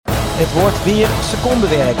Het wordt weer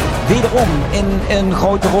secondenwerk. Wederom in een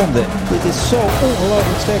grote ronde. Dit is zo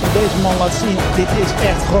ongelooflijk sterk wat deze man laat zien. Dit is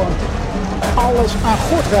echt gewoon alles aan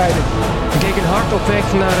God rijden. We keken hard op weg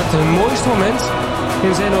naar het mooiste moment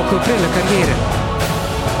in zijn ook prille carrière.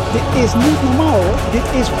 Dit is niet normaal hoor. Dit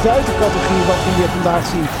is buiten categorie wat we hier vandaag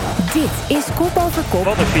zien. Dit is Kop over Kop.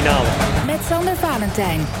 Wat een finale. Met Sander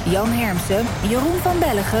Valentijn, Jan Hermsen, Jeroen van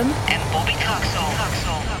Bellegem en Bobby Traxel.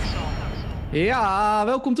 Ja,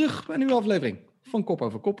 welkom terug bij een nieuwe aflevering van Kop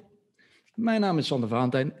over Kop. Mijn naam is Sander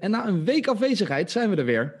Valentijn en na een week afwezigheid zijn we er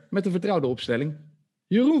weer met de vertrouwde opstelling.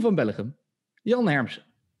 Jeroen van Bellegem, Jan Hermsen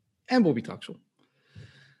en Bobby Traxel.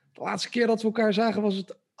 De laatste keer dat we elkaar zagen was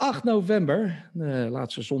het 8 november, de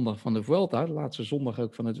laatste zondag van de Vuelta, de laatste zondag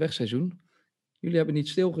ook van het wegseizoen. Jullie hebben niet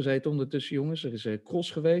stilgezeten ondertussen, jongens. Er is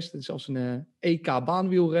cross geweest, het is als een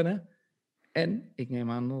EK-baanwielrennen. En ik neem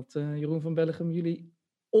aan dat Jeroen van Bellegem jullie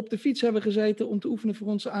op de fiets hebben gezeten om te oefenen voor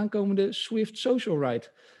onze aankomende Swift Social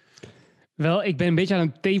Ride. Wel, ik ben een beetje aan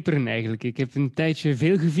het taperen eigenlijk. Ik heb een tijdje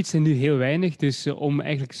veel gefietst en nu heel weinig. Dus om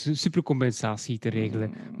eigenlijk supercompensatie te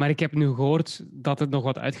regelen. Maar ik heb nu gehoord dat het nog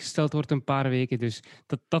wat uitgesteld wordt een paar weken. Dus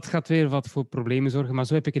dat gaat weer wat voor problemen zorgen. Maar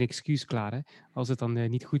zo heb ik een excuus klaar, hè, als het dan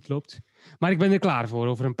niet goed loopt. Maar ik ben er klaar voor.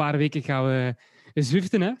 Over een paar weken gaan we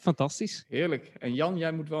zwiften, hè? Fantastisch. Heerlijk. En Jan,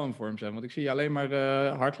 jij moet wel in vorm zijn, want ik zie je alleen maar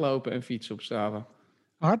hardlopen en fietsen op Strava.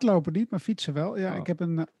 Hardlopen niet, maar fietsen wel. Ja, Oh. Ik heb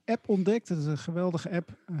een app ontdekt. Dat is een geweldige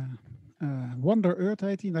app. Wonder Earth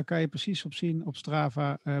heet die. Daar kan je precies op zien op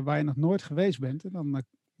Strava waar je nog nooit geweest bent. En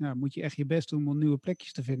dan moet je echt je best doen om nieuwe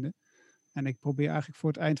plekjes te vinden. En ik probeer eigenlijk voor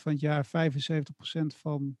het eind van het jaar 75%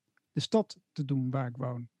 van de stad te doen waar ik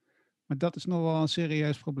woon. Maar dat is nog wel een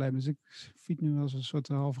serieus probleem. Dus ik fiets nu als een soort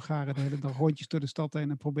halve garen de hele dag rondjes door de stad heen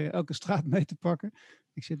en probeer elke straat mee te pakken.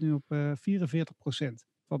 Ik zit nu op 44%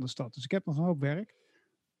 van de stad. Dus ik heb nog een hoop werk.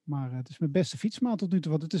 Maar het is mijn beste fietsmaal tot nu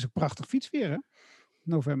toe, want het is een prachtig fietsweer, hè?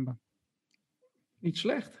 November. Niet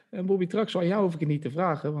slecht. En Bobby Traxel, aan jou hoef ik het niet te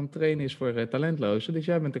vragen, want trainen is voor talentlozen. Dus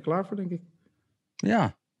jij bent er klaar voor, denk ik.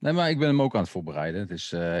 Ja, nee, maar ik ben hem ook aan het voorbereiden.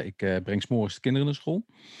 Dus ik breng 's morgens de kinderen naar school.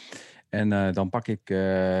 En dan pak ik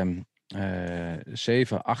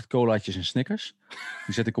 7, 8 colaatjes en Snickers.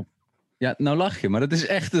 Die zet ik op... Ja, nou lach je, maar dat is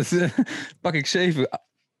echt het. Pak ik 7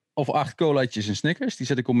 of 8 colaatjes en Snickers. Die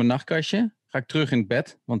zet ik op mijn nachtkastje. Ga ik terug in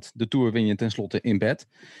bed, want de Tour win je tenslotte in bed.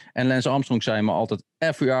 En Lance Armstrong zei me altijd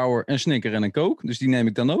every hour een Snicker en een Coke. Dus die neem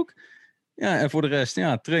ik dan ook. Ja, en voor de rest,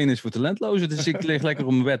 ja, trainen is voor talentlozen. Dus ik lig lekker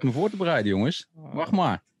op mijn bed me voor te bereiden, jongens. Wacht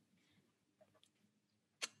maar.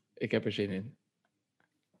 Ik heb er zin in.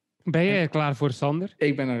 Ben jij er klaar voor, Sander?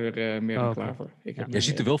 Ik ben er meer dan Oh, klaar oké. voor. Ik heb Jij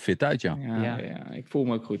ziet er wel fit uit, ja. Ja, ik voel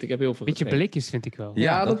me ook goed. Ik heb heel veel Beetje getraind. blikjes, vind ik wel.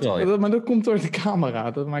 Ja, dat wel, ja. maar dat komt door de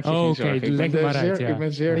camera. Dat maakt je Oh, geen oké, zorgen. leg maar uit, ja. Ik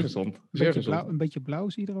ben zeer gezond. Zeer gezond. Een beetje blauw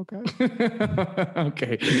zie je er ook uit. Oké.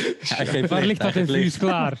 Hij geeft Waar licht, ligt dat hij in geeft licht. vuurs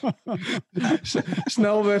klaar?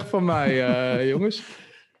 Snel weg van mij, jongens.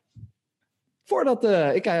 Voordat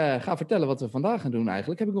ik ga vertellen wat we vandaag gaan doen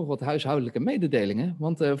eigenlijk, heb ik nog wat huishoudelijke mededelingen.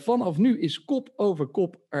 Want vanaf nu is Kop over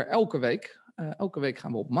Kop er elke week. Elke week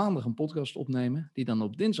gaan we op maandag een podcast opnemen, die dan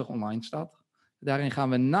op dinsdag online staat. Daarin gaan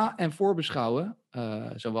we na- en voorbeschouwen,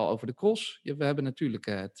 zowel over de cross. We hebben natuurlijk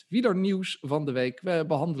het wielernieuws van de week. We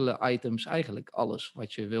behandelen items, eigenlijk alles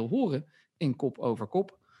wat je wil horen in Kop over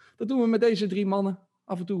Kop. Dat doen we met deze 3 mannen.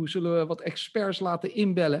 Af en toe zullen we wat experts laten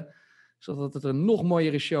inbellen, zodat het een nog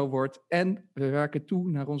mooiere show wordt. En we werken toe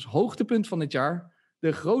naar ons hoogtepunt van het jaar,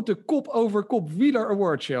 de grote Kop over Kop Wieler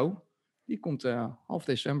Award Show. Die komt half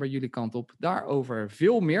december jullie kant op. Daarover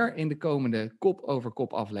veel meer in de komende Kop over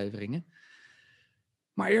Kop afleveringen.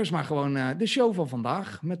 Maar eerst maar gewoon de show van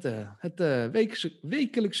vandaag met het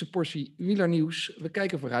wekelijkse portie wielernieuws. We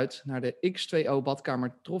kijken vooruit naar de X2O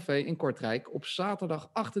Badkamer Trofee in Kortrijk op zaterdag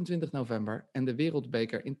 28 november en de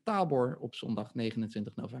Wereldbeker in Tabor op zondag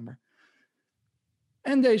 29 november.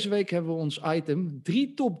 En deze week hebben we ons item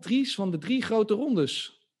 3 top 3's van de 3 grote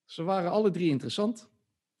rondes. Ze waren alle 3 interessant,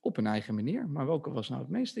 op hun eigen manier. Maar welke was nou het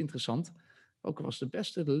meest interessant? Welke was de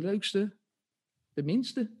beste, de leukste, de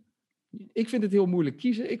minste? Ik vind het heel moeilijk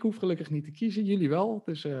kiezen. Ik hoef gelukkig niet te kiezen, jullie wel.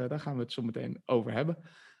 Dus daar gaan we het zo meteen over hebben.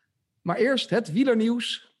 Maar eerst het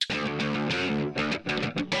wielernieuws.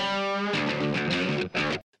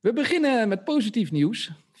 We beginnen met positief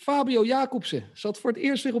nieuws. Fabio Jacobsen zat voor het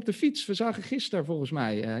eerst weer op de fiets. We zagen gisteren volgens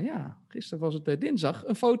mij, gisteren was het dinsdag,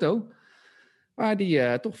 een foto waar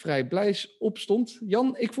hij toch vrij blij op stond.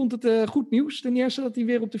 Jan, ik vond het goed nieuws. Ten eerste dat hij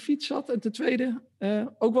weer op de fiets zat. En ten tweede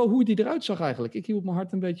ook wel hoe hij eruit zag eigenlijk. Ik hield mijn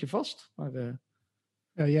hart een beetje vast. Maar,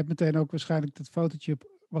 Ja, je hebt meteen ook waarschijnlijk dat fotootje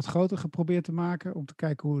wat groter geprobeerd te maken om te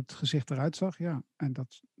kijken hoe het gezicht eruit zag. Ja, en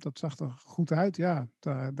dat zag er goed uit. Ja,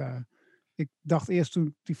 ik dacht eerst toen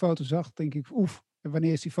ik die foto zag, denk ik,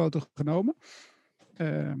 wanneer is die foto genomen?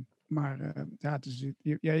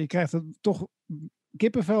 Je krijgt er toch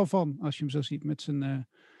kippenvel van als je hem zo ziet met zijn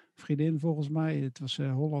vriendin volgens mij. Het was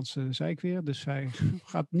Hollandse zeikweer, dus hij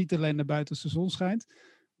gaat niet alleen naar buiten als de zon schijnt.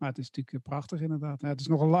 Maar het is natuurlijk prachtig inderdaad. Het is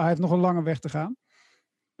hij heeft nog een lange weg te gaan.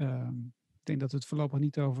 Ik denk dat we het voorlopig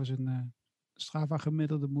niet over zijn Strava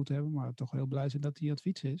gemiddelde moeten hebben, maar toch heel blij zijn dat hij aan het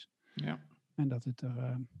fietsen is. Ja. En dat het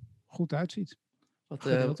er goed uitziet. Wat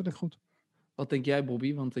goed. Wat denk jij,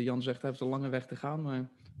 Bobby? Want Jan zegt hij heeft een lange weg te gaan. Maar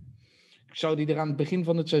zou die er aan het begin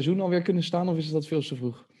van het seizoen alweer kunnen staan? Of is dat veel te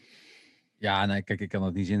vroeg? Ja, nee, kijk, ik kan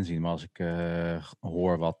het niet inzien. Maar als ik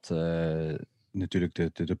hoor wat natuurlijk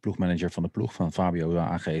de ploegmanager van de ploeg van Fabio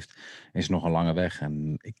aangeeft, is nog een lange weg.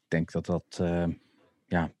 En ik denk dat het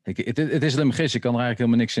is alleen gis. Ik kan er eigenlijk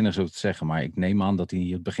helemaal niks zinnigs over te zeggen. Maar ik neem aan dat hij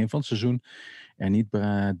het begin van het seizoen er niet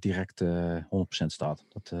direct 100% staat.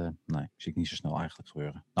 Dat zie ik niet zo snel eigenlijk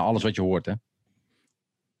gebeuren. Nou, alles wat je hoort, hè.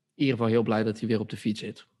 In ieder geval heel blij dat hij weer op de fiets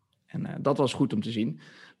zit. En dat was goed om te zien.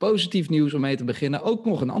 Positief nieuws om mee te beginnen. Ook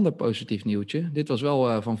nog een ander positief nieuwtje. Dit was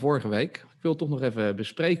wel van vorige week. Ik wil het toch nog even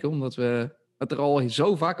bespreken, omdat we het er al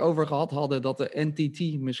zo vaak over gehad hadden dat de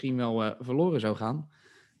NTT misschien wel verloren zou gaan.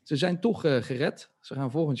 Ze zijn toch gered. Ze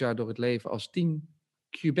gaan volgend jaar door het leven als team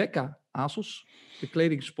Quebeca ASOS. De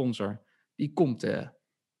kledingsponsor. Die komt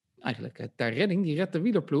eigenlijk ter redding. Die redt de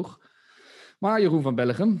wielerploeg. Maar Jeroen van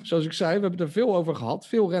Bellegem, zoals ik zei, we hebben er veel over gehad.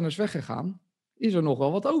 Veel renners weggegaan. Is er nog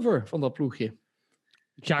wel wat over van dat ploegje?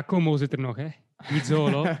 Giacomo zit er nog, hè? Niet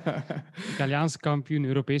Zolo. Italiaanse kampioen,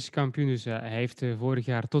 Europese kampioen. Dus hij heeft vorig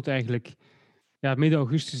jaar tot eigenlijk midden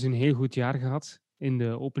augustus een heel goed jaar gehad. In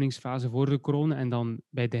de openingsfase voor de corona en dan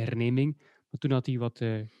bij de herneming. Maar toen had hij wat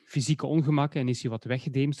fysieke ongemakken en is hij wat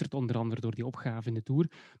weggedemsterd, onder andere door die opgave in de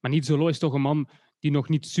Tour. Maar niet Zolo is toch een man die nog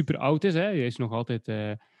niet super oud is. Hè? Hij is nog altijd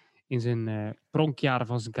in zijn pronkjaren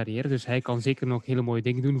van zijn carrière. Dus hij kan zeker nog hele mooie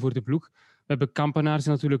dingen doen voor de ploeg. We hebben Kampenaars,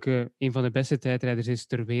 die natuurlijk een van de beste tijdrijders is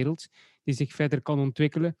ter wereld, die zich verder kan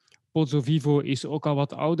ontwikkelen. Pozzo Vivo is ook al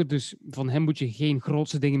wat ouder, dus van hem moet je geen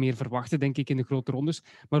grootste dingen meer verwachten, denk ik, in de grote rondes.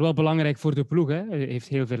 Maar wel belangrijk voor de ploeg, hè. Hij heeft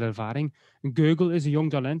heel veel ervaring. Geugel is een jong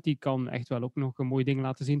talent, die kan echt wel ook nog een mooi ding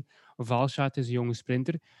laten zien. Valschaat is een jonge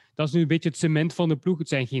sprinter. Dat is nu een beetje het cement van de ploeg. Het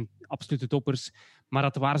zijn geen absolute toppers, maar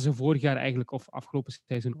dat waren ze vorig jaar eigenlijk, of afgelopen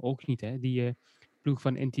seizoen ook niet, hè, die ploeg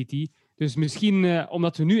van NTT. Dus misschien,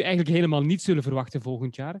 omdat we nu eigenlijk helemaal niet zullen verwachten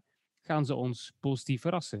volgend jaar, gaan ze ons positief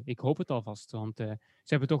verrassen. Ik hoop het alvast, want ze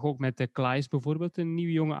hebben toch ook met Klaes bijvoorbeeld een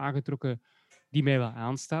nieuwe jongen aangetrokken die mij wel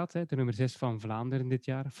aanstaat. Hè. De nummer 6 van Vlaanderen dit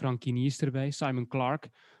jaar. Frankini is erbij. Simon Clark,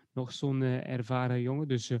 nog zo'n ervaren jongen.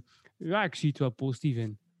 Dus ik zie het wel positief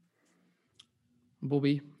in.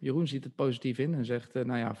 Bobby, Jeroen ziet het positief in en zegt,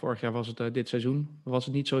 vorig jaar was het dit seizoen was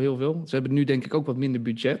het niet zo heel veel. Ze hebben nu denk ik ook wat minder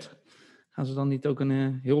budget. Gaan ze dan niet ook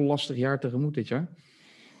een heel lastig jaar tegemoet dit jaar?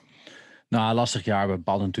 Nou, lastig jaar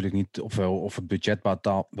bepaalt natuurlijk niet, of het budget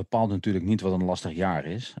bepaalt natuurlijk niet wat een lastig jaar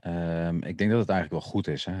is. Ik denk dat het eigenlijk wel goed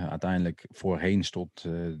is. Hè. Uiteindelijk voorheen stond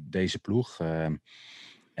deze ploeg,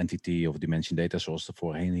 NTT of Dimension Data zoals het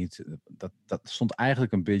voorheen niet, dat stond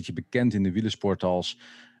eigenlijk een beetje bekend in de wielersport als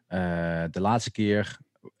de laatste keer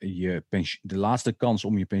de laatste kans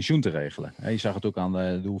om je pensioen te regelen. Je zag het ook aan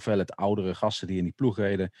de hoeveelheid oudere gasten die in die ploeg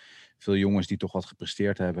reden. Veel jongens die toch wat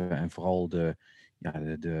gepresteerd hebben en vooral de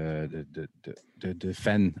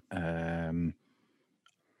fan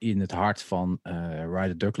in het hart van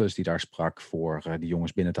Ryder Douglas die daar sprak voor die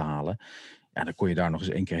jongens binnen te halen. Ja, dan kon je daar nog eens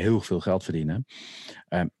 1 keer heel veel geld verdienen.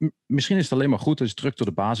 Misschien is het alleen maar goed dat ze terug tot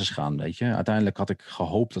de basis gaan. Weet je? Uiteindelijk had ik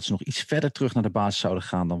gehoopt dat ze nog iets verder terug naar de basis zouden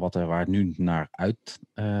gaan dan waar het nu naar uit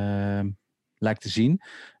lijkt te zien.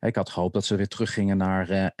 Ik had gehoopt dat ze weer teruggingen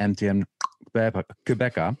naar MTM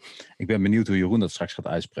Quebeca. Ik ben benieuwd hoe Jeroen dat straks gaat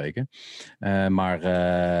uitspreken.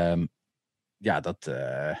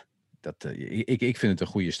 Ik vind het een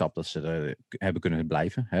goede stap dat ze er hebben kunnen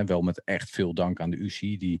blijven. Hè? Wel met echt veel dank aan de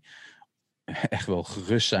UCI die echt wel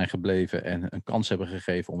gerust zijn gebleven en een kans hebben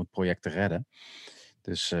gegeven om het project te redden.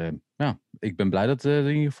 Dus ik ben blij dat in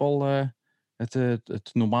ieder geval het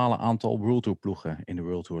normale aantal World Tour ploegen in de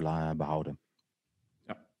World Tour behouden.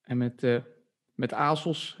 Ja, en met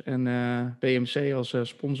ASOS en BMC als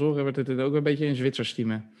sponsoren werd het ook een beetje een Zwitsers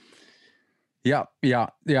team. Ja,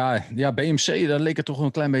 BMC, daar leek het toch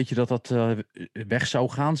een klein beetje dat weg zou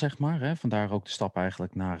gaan, zeg maar. Hè? Vandaar ook de stap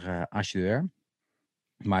eigenlijk naar AG2R.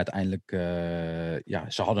 Maar uiteindelijk,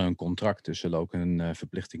 ze hadden een contract, dus zullen ook hun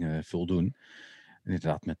verplichtingen voldoen. En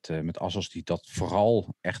inderdaad, met ASOS die dat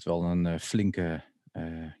vooral echt wel een flinke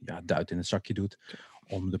duit in het zakje doet.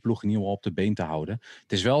 om de ploeg in ieder geval op de been te houden.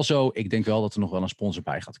 Het is wel zo, ik denk wel dat er nog wel een sponsor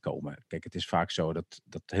bij gaat komen. Kijk, het is vaak zo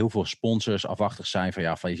dat heel veel sponsors afwachtig zijn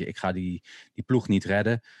van ik ga die ploeg niet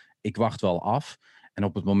redden. Ik wacht wel af. En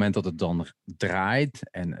op het moment dat het dan draait,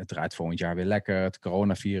 en het draait volgend jaar weer lekker, het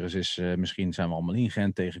coronavirus is, misschien zijn we allemaal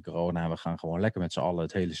ingeënt tegen corona en we gaan gewoon lekker met z'n allen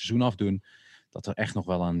het hele seizoen afdoen, dat er echt nog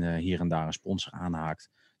wel hier en daar een sponsor aanhaakt.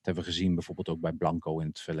 Dat hebben we gezien bijvoorbeeld ook bij Blanco in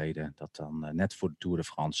het verleden, dat dan net voor de Tour de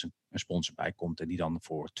France een sponsor bij komt en die dan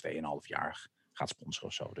voor 2,5 jaar gaat sponsoren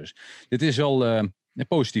of zo. Dus dit is wel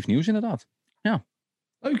positief nieuws inderdaad. Ja.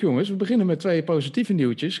 Leuk jongens, we beginnen met 2 positieve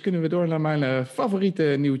nieuwtjes. Kunnen we door naar mijn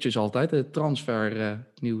favoriete nieuwtjes altijd. Het transfer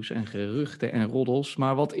nieuws en geruchten en roddels.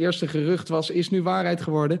 Maar wat eerste gerucht was, is nu waarheid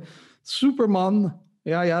geworden. Superman,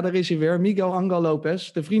 ja, daar is hij weer. Miguel Angel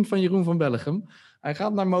Lopez, de vriend van Jeroen van Bellegem. Hij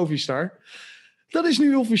gaat naar Movistar. Dat is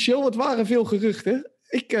nu officieel, het waren veel geruchten.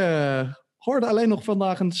 Ik hoorde alleen nog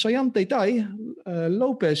vandaag een saillant detail.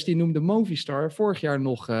 Lopez die noemde Movistar vorig jaar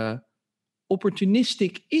nog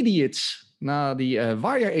opportunistic idiots. Na die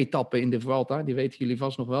waaieretappe in de Vuelta, die weten jullie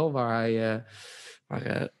vast nog wel, waar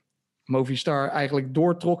Movistar eigenlijk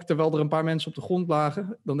doortrok terwijl er een paar mensen op de grond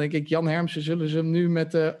lagen. Dan denk ik, Jan Hermsen zullen ze hem nu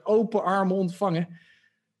met open armen ontvangen.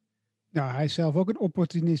 Ja, hij is zelf ook een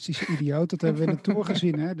opportunistische idioot. Dat hebben we in de Tour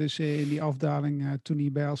gezien. Hè? Dus in die afdaling toen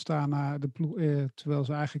hij bij Astana, terwijl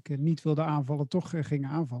ze eigenlijk niet wilden aanvallen, toch gingen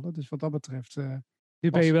aanvallen. Dus wat dat betreft... Nu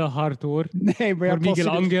ben je wel hard hoor. Nee, maar ja, Voor Miguel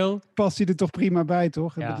Angel. Past hij er toch prima bij,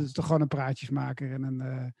 toch? Ja. Het is toch gewoon een praatjesmaker en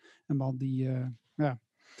een man die...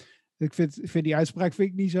 Ik vind die uitspraak vind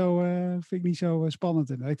ik niet zo spannend.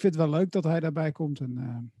 Ik vind het wel leuk dat hij daarbij komt.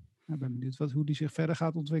 En ik ben benieuwd hoe die zich verder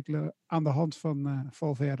gaat ontwikkelen aan de hand van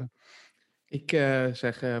Valverde. Ik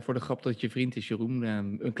zeg voor de grap dat je vriend is, Jeroen.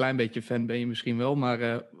 Een klein beetje fan ben je misschien wel.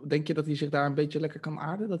 Maar denk je dat hij zich daar een beetje lekker kan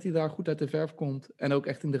aarden? Dat hij daar goed uit de verf komt? En ook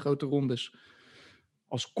echt in de grote rondes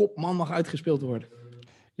als kopman mag uitgespeeld worden?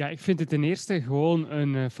 Ja, ik vind het ten eerste gewoon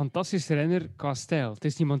een fantastische renner qua stijl. Het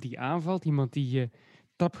is iemand die aanvalt, iemand die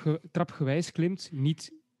trapgewijs klimt.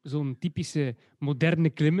 Niet zo'n typische moderne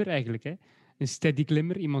klimmer eigenlijk. Hè? Een steady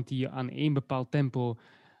klimmer, iemand die aan één bepaald tempo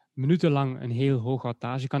minutenlang een heel hoog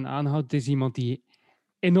wattage kan aanhouden. Het is iemand die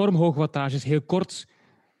enorm hoog wattages heel kort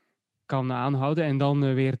kan aanhouden en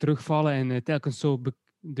dan weer terugvallen en telkens zo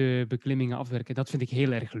de beklimmingen afwerken. Dat vind ik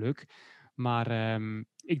heel erg leuk. Maar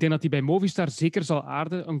ik denk dat hij bij Movistar zeker zal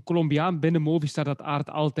aarden. Een Colombiaan binnen Movistar, dat aardt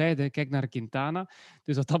altijd. Hè. Kijk naar Quintana.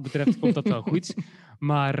 Dus wat dat betreft komt dat wel goed.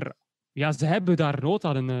 Maar ja, ze hebben daar nood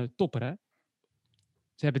aan een topper. Hè.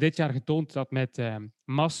 Ze hebben dit jaar getoond dat met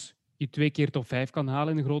Mas je 2 keer top 5 kan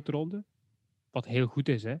halen in een grote ronde. Wat heel goed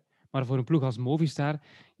is, hè. Maar voor een ploeg als Movistar,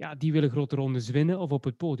 ja, die willen grote rondes winnen of op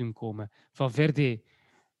het podium komen. Valverde,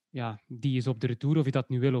 ja, die is op de retour, of je dat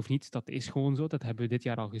nu wil of niet. Dat is gewoon zo, dat hebben we dit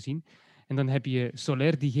jaar al gezien. En dan heb je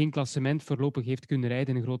Soler, die geen klassement voorlopig heeft kunnen rijden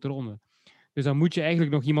in een grote ronde. Dus dan moet je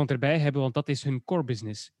eigenlijk nog iemand erbij hebben, want dat is hun core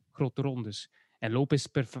business, grote rondes. En Lopez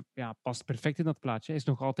past perfect in dat plaatje. Hij is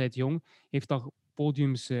nog altijd jong, heeft al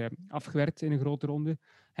podiums afgewerkt in een grote ronde.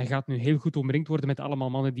 Hij gaat nu heel goed omringd worden met allemaal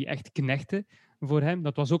mannen die echt knechten voor hem.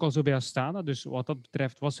 Dat was ook al zo bij Astana, dus wat dat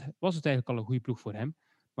betreft was het eigenlijk al een goede ploeg voor hem.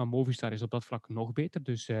 Maar Movistar is op dat vlak nog beter,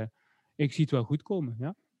 dus ik zie het wel goed komen,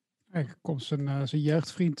 ja. Hij komt zijn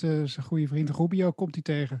jeugdvriend, zijn goede vriend Rubio, komt hij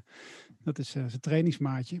tegen. Dat is zijn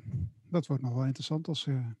trainingsmaatje. Dat wordt nog wel interessant als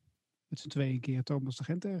ze met z'n tweeën een keer Thomas de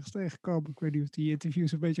Gent ergens tegenkomen. Ik weet niet of die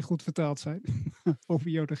interviews een beetje goed vertaald zijn.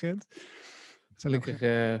 Rubio de Gent. Gelukkig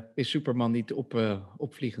is Superman niet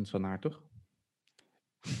opvliegend van haar, toch?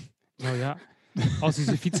 Nou ja, als hij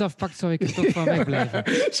zijn fiets afpakt, zou ik er toch van wegblijven.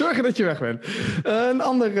 Zorgen dat je weg bent. Een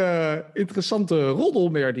andere interessante roddel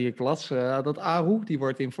meer die ik las. Dat Aru, die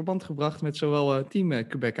wordt in verband gebracht met zowel team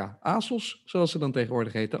Quebeca ASOS, zoals ze dan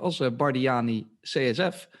tegenwoordig heten, als Bardiani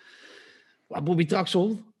CSF. Maar Bobby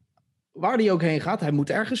Traxel, waar die ook heen gaat, hij moet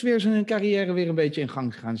ergens weer zijn carrière weer een beetje in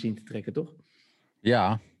gang gaan zien te trekken, toch?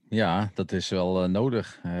 Ja, dat is wel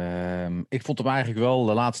nodig. Ik vond hem eigenlijk wel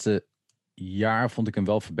de laatste jaar vond ik hem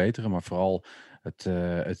wel verbeteren, maar vooral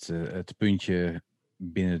het puntje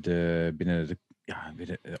binnen de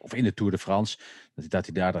of in de Tour de France, dat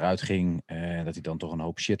hij daar eruit ging en dat hij dan toch een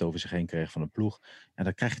hoop shit over zich heen kreeg van de ploeg. En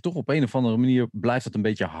dan krijg je toch op een of andere manier, blijft dat een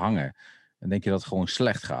beetje hangen. Dan denk je dat het gewoon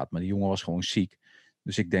slecht gaat, maar die jongen was gewoon ziek.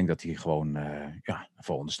 Dus ik denk dat hij gewoon een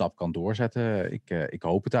volgende stap kan doorzetten. Ik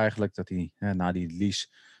hoop het eigenlijk dat hij na die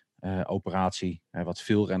lies-operatie, wat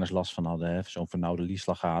veel renners last van hadden, zo'n vernauwde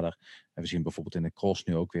liesslagader. En we zien bijvoorbeeld in de cross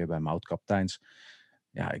nu ook weer bij Mout Kapteins.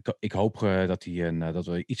 Ja, ik hoop dat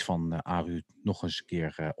we iets van Aru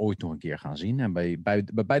ooit nog een keer gaan zien. En bij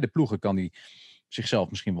beide ploegen kan hij zichzelf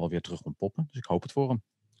misschien wel weer terug ontpoppen. Dus ik hoop het voor hem.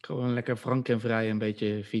 Gewoon lekker frank en vrij een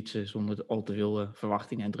beetje fietsen zonder al te veel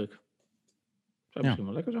verwachtingen en druk. Zou misschien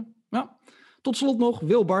wel lekker zijn. Ja. Tot slot nog,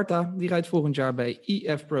 Wil Barta, die rijdt volgend jaar bij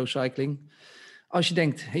EF Pro Cycling. Als je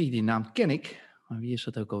denkt, die naam ken ik, maar wie is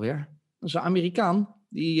dat ook alweer? Dat is een Amerikaan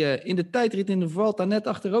die in de tijdrit in de Vuelta net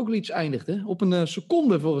achter Roglic eindigde. Op een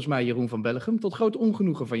seconde volgens mij, Jeroen van Bellegem, tot groot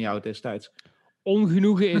ongenoegen van jou destijds.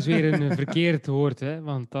 Ongenoegen is weer een verkeerd woord, hè?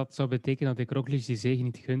 Want dat zou betekenen dat ik Roglic die zege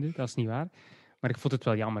niet gunde. Dat is niet waar. Maar ik vond het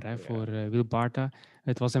wel jammer hè, voor Wil Barta.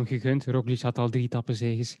 Het was hem gegund. Roglic had al 3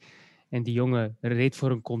 etappezeges. En die jongen reed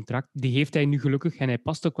voor een contract. Die heeft hij nu gelukkig. En hij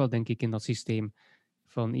past ook wel, denk ik, in dat systeem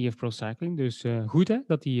van EF Pro Cycling. Dus goed hè,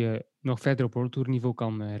 dat hij nog verder op World Tour niveau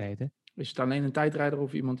kan rijden. Is het alleen een tijdrijder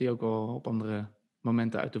of iemand die ook wel op andere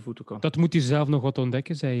momenten uit de voeten kan? Dat moet hij zelf nog wat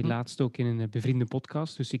ontdekken. Zei laatst ook in een bevriende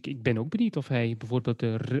podcast. Dus ik ben ook benieuwd of hij bijvoorbeeld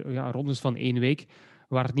de rondes van 1 week,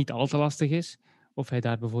 waar het niet al te lastig is, of hij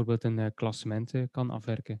daar bijvoorbeeld een klassement kan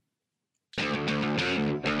afwerken.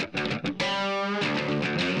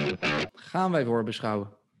 Gaan wij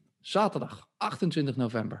voorbeschouwen. Zaterdag 28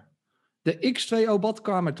 november. De X2O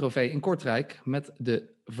Badkamertrofee in Kortrijk met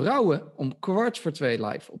de vrouwen om 2:15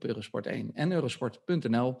 live op Eurosport 1 en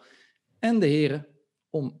Eurosport.nl. En de heren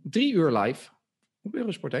om 3 uur live op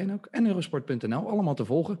Eurosport 1 ook en Eurosport.nl. Allemaal te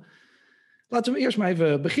volgen. Laten we eerst maar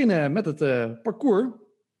even beginnen met het parcours.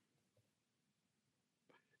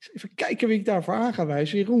 Even kijken wie ik daarvoor aan ga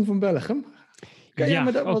wijzen. Jeroen van Bellegem. Kan jij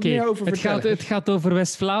me daar wat meer over vertellen? Het gaat over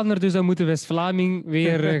West-Vlaanderen, dus dan moet de West-Vlaming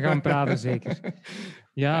weer gaan praten, zeker.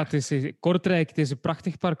 Ja, het is Kortrijk. Het is een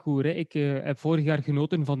prachtig parcours. Hè. Ik heb vorig jaar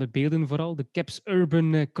genoten van de beelden vooral. De Caps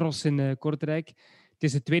Urban Cross in Kortrijk. Het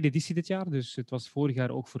is de 2e editie dit jaar, dus het was vorig jaar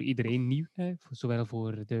ook voor iedereen nieuw. Hè. Zowel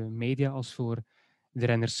voor de media als voor de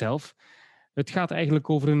renners zelf. Het gaat eigenlijk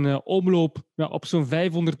over een omloop op zo'n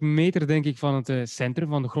 500 meter, denk ik, van het centrum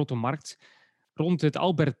van de Grote Markt. Rond het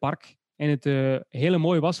Albertpark. En het hele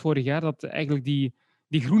mooie was vorig jaar dat eigenlijk die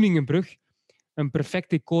Groeningenbrug een perfect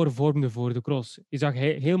decor vormde voor de cross. Je zag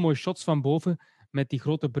heel mooie shots van boven met die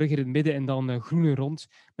grote brug in het midden en dan groen rond.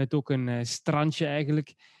 Met ook een strandje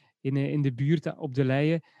eigenlijk in de buurt op de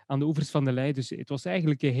Leie, aan de oevers van de Leie. Dus het was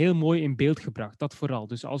eigenlijk heel mooi in beeld gebracht, dat vooral.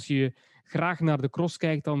 Dus als je graag naar de cross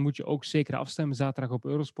kijkt, dan moet je ook zeker afstemmen zaterdag op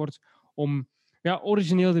Eurosport om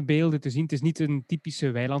origineel de beelden te zien. Het is niet een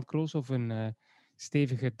typische weilandcross of een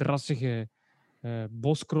stevige, drassige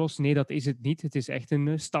boscross. Nee, dat is het niet. Het is echt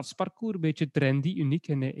een stadsparcours, een beetje trendy, uniek.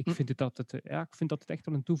 En ik vind dat het echt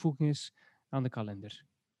wel een toevoeging is aan de kalender.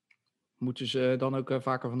 Moeten ze dan ook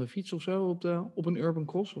vaker van de fiets of zo op een urban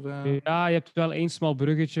cross? Of, Ja, je hebt wel 1 smal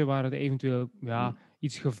bruggetje waar het eventueel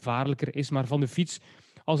iets gevaarlijker is. Maar van de fiets,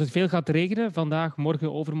 als het veel gaat regenen, vandaag,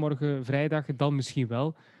 morgen, overmorgen, vrijdag, dan misschien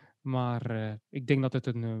wel. Maar ik denk dat het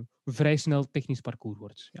een vrij snel technisch parcours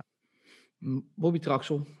wordt. Ja. Bobby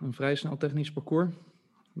Traxel, een vrij snel technisch parcours.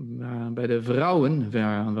 Bij de vrouwen,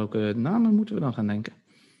 aan welke namen moeten we dan gaan denken?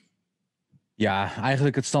 Ja,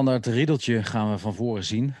 eigenlijk het standaard riedeltje gaan we van voren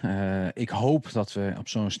zien. Ik hoop dat we op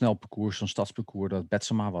zo'n snel parcours, zo'n stadsparcours, dat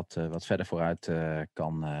Betsema wat verder vooruit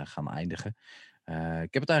kan gaan eindigen.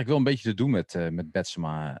 Ik heb het eigenlijk wel een beetje te doen met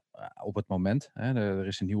Betsema op het moment. Hè. Er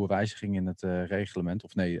is een nieuwe wijziging in het reglement,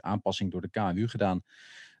 aanpassing door de KNU gedaan,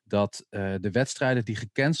 dat de wedstrijden die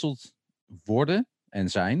gecanceld worden en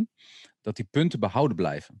zijn, dat die punten behouden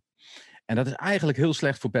blijven. En dat is eigenlijk heel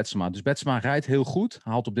slecht voor Betsema. Dus Betsema rijdt heel goed,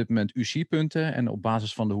 haalt op dit moment UCI-punten. En op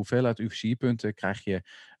basis van de hoeveelheid UCI-punten krijg je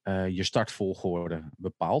je startvolgorde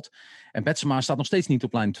bepaald. En Betsema staat nog steeds niet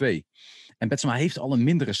op lijn 2. En Betsema heeft al een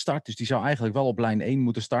mindere start. Dus die zou eigenlijk wel op lijn 1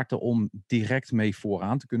 moeten starten om direct mee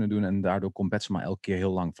vooraan te kunnen doen. En daardoor komt Betsema elke keer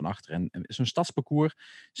heel lang van achter. En zo'n stadsparcours,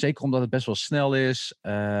 zeker omdat het best wel snel is. Je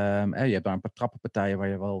hebt daar een paar trappenpartijen waar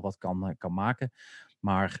je wel wat kan maken.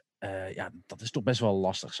 Maar dat is toch best wel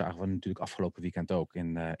lastig. Zagen we natuurlijk afgelopen weekend ook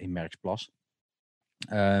in Merksplas.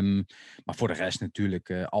 Maar voor de rest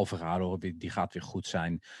natuurlijk, Alvarado die gaat weer goed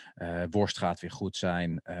zijn. Worst gaat weer goed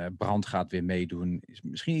zijn. Brandt gaat weer meedoen. Is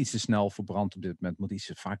misschien iets te snel voor Brandt op dit moment.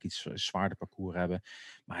 Moet vaak iets zwaarder parcours hebben.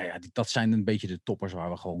 Maar ja, dat zijn een beetje de toppers waar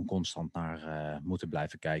we gewoon constant naar moeten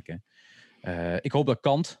blijven kijken. Ik hoop dat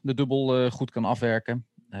Kant de dubbel goed kan afwerken.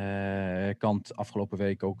 Kant afgelopen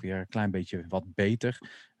week ook weer een klein beetje wat beter.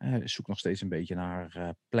 Zoek nog steeds een beetje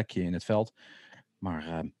naar plekje in het veld.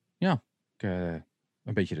 Maar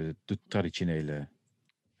een beetje de traditionele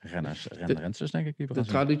rensters, denk ik. De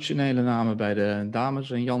traditionele namen bij de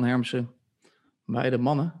dames en Jan Hermsen bij de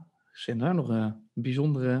mannen. Zijn daar nog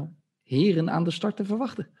bijzondere heren aan de start te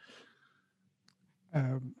verwachten?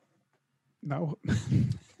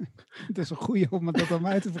 Het is een goeie om dat aan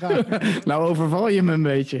mij te vragen. Nou overval je me een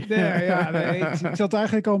beetje. Nee, ik zat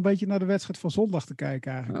eigenlijk al een beetje naar de wedstrijd van zondag te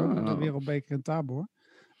kijken eigenlijk. Ook, de Wereldbeker in Tabor.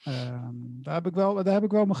 Daar heb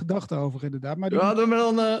ik wel mijn gedachten over inderdaad. Maar Ja, dan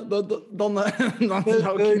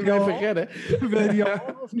zou ik je nu even redden. Weet je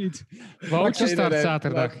al of niet? Woutje start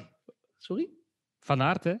zaterdag. Sorry? Van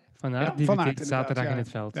Aert, hè? Van Aert, die Van Aert, debuteert zaterdag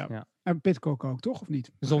inderdaad, in het veld. ja. Ja. En Pidcock ook, toch? Of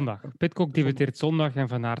niet? Zondag. Pidcock debuteert zondag en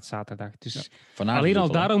Van Aert zaterdag. Dus Van Aert alleen doet al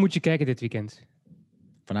het wel, hè? daarom moet je kijken dit weekend.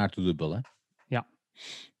 Van Aert doet het wel, hè?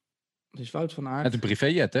 Dus Wout van Aert. Met een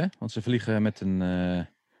privéjet, hè? Want ze vliegen met een...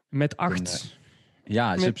 Met 8.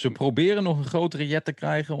 Ja, ze proberen nog een grotere jet te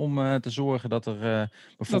krijgen om te zorgen dat er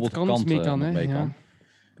bijvoorbeeld dat kans mee kan, nog hè? mee Ja. kan.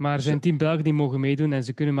 Maar er zijn 10 Belgen die mogen meedoen en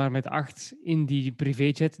ze kunnen maar met 8 in die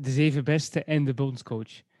privéjet, de 7 beste en de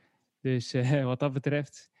bondscoach. Dus wat dat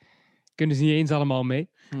betreft kunnen ze niet eens allemaal mee.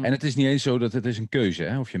 En het is niet eens zo dat het is een keuze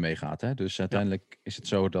hè, of je meegaat. Hè? Dus uiteindelijk is het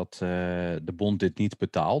zo dat de bond dit niet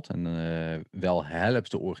betaalt en wel helpt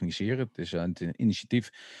te organiseren. Het is een initiatief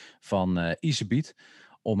van Isebiet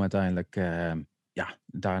om uiteindelijk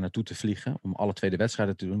daar naartoe te vliegen. Om alle tweede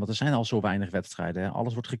wedstrijden te doen. Want er zijn al zo weinig wedstrijden. Hè?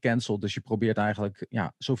 Alles wordt gecanceld. Dus je probeert eigenlijk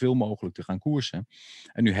zoveel mogelijk te gaan koersen.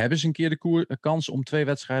 En nu hebben ze een keer de kans om 2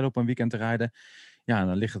 wedstrijden op een weekend te rijden. Ja, en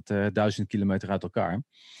dan ligt het 1000 kilometer uit elkaar.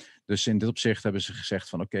 Dus in dit opzicht hebben ze gezegd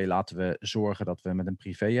van oké, laten we zorgen dat we met een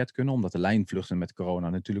privéjet kunnen. Omdat de lijnvluchten met corona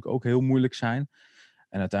natuurlijk ook heel moeilijk zijn.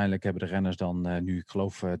 En uiteindelijk hebben de renners dan nu, ik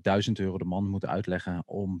geloof, €1000 de man moeten uitleggen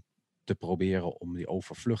om te proberen om die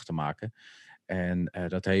overvlucht te maken. En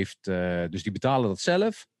dat heeft, dus die betalen dat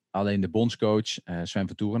zelf. Alleen de bondscoach, Sven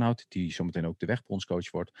van Toerenhout, die zometeen ook de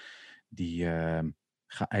wegbondscoach wordt, die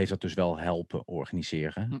heeft dat dus wel helpen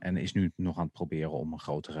organiseren. En is nu nog aan het proberen om een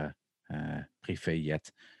grotere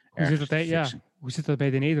privéjet Hoe zit dat bij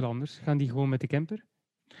de Nederlanders? Gaan die gewoon met de camper?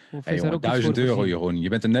 Of Hey, is daar jongen, ook iets voor €1000, voorzien? Jeroen. Je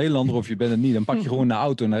bent een Nederlander of je bent het niet. Dan pak je gewoon de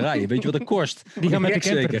auto en dan rij je. Weet je wat dat kost? Die gaan met de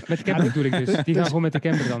Gek camper. zeker. Met de camper bedoel ik dus. Die gaan gewoon met de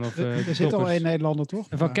camper dan. Of, Er zit al toppers. 1 Nederlander, toch?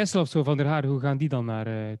 En Van Kessel of zo, Van der Haar, hoe gaan die dan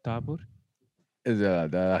naar Tabor?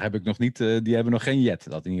 Daar heb ik nog niet. Die hebben nog geen jet,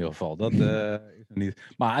 dat in ieder geval. Dat is er niet.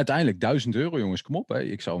 Maar uiteindelijk €1000, jongens. Kom op. Hè.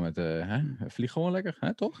 Ik zou met vlieg gewoon lekker,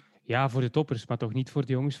 hè, toch? Ja, voor de toppers, maar toch niet voor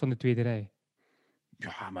de jongens van de tweede rij.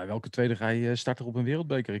 Ja, maar welke tweede rij start er op een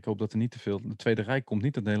wereldbeker? Ik hoop dat er niet te veel. De tweede rij komt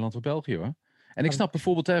niet uit Nederland of België, hoor. En ik snap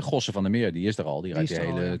bijvoorbeeld Gosse van der Meer, die is er al. Die rijdt is die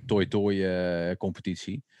er al, hele toy-toy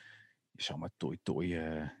competitie. Je zou maar toy-toy.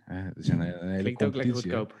 Dat is een hele Klinkt ook lekker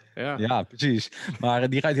competitie. Hè. goedkoop. Ja. Ja, precies. Maar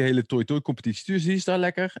die rijdt die hele toy-toy competitie. Dus die is daar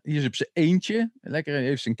lekker. Die is op zijn eentje. Lekker, die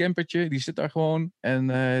heeft zijn campertje. Die zit daar gewoon. En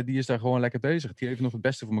die is daar gewoon lekker bezig. Die heeft nog het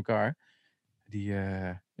beste voor elkaar. Die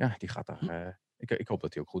gaat daar. Ik hoop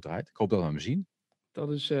dat hij ook goed rijdt. Ik hoop dat we hem zien.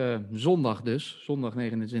 Dat is zondag dus. Zondag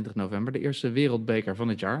 29 november. De eerste wereldbeker van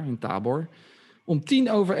het jaar in Tabor. Om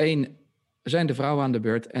 1:10 zijn de vrouwen aan de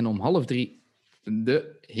beurt. En om 2:30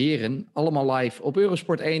 de heren. Allemaal live op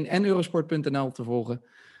Eurosport 1 en Eurosport.nl te volgen.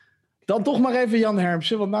 Dan toch maar even Jan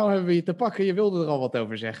Hermsen. Want nou hebben we je te pakken. Je wilde er al wat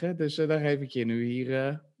over zeggen. Dus daar geef ik je nu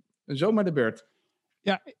hier zomaar de beurt.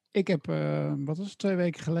 Ja, ik heb, 2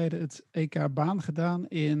 weken geleden het EK baan gedaan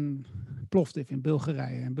in Plovdiv in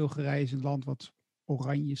Bulgarije. En Bulgarije is een land wat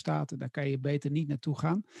oranje staat en daar kan je beter niet naartoe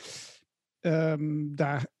gaan.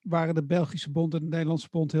 Daar waren de Belgische bond en de Nederlandse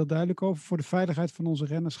bond heel duidelijk over. Voor de veiligheid van onze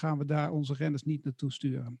renners gaan we daar onze renners niet naartoe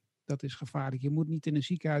sturen. Dat is gevaarlijk. Je moet niet in een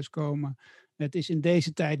ziekenhuis komen. Het is in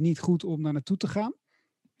deze tijd niet goed om daar naartoe te gaan.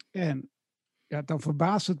 En ja, dan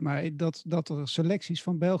verbaast het mij dat er selecties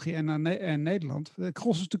van België en Nederland. De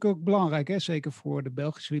cross is natuurlijk ook belangrijk, hè? Zeker voor de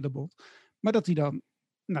Belgische wielerbond. Maar dat die dan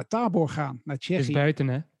naar Tabor gaan, naar Het is Tsjechië. buiten,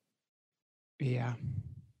 hè? Ja,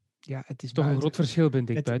 het is Toch een groot verschil, vind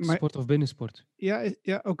ik. Buitensport of binnensport. Ja,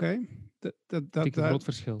 oké. Vind ik een groot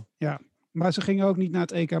verschil. Maar ze gingen ook niet naar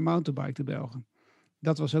het EK Mountainbike, de Belgen.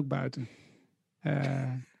 Dat was ook buiten.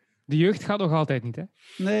 De jeugd gaat nog altijd niet, hè?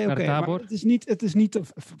 Nee, Naar oké. Tabor. Maar het is niet.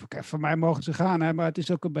 Voor mij mogen ze gaan, hè, maar het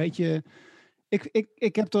is ook een beetje.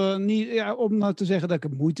 Ik heb er niet. Ja, om nou te zeggen dat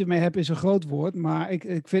ik er moeite mee heb, is een groot woord. Maar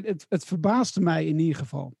ik vind het verbaasde mij in ieder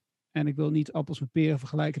geval. En ik wil niet appels met peren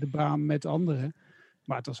vergelijken, de baan met anderen.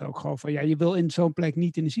 Maar het was ook gewoon van, ja, je wil in zo'n plek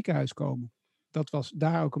niet in een ziekenhuis komen. Dat was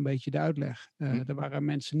daar ook een beetje de uitleg. Daar waren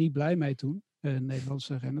mensen niet blij mee toen,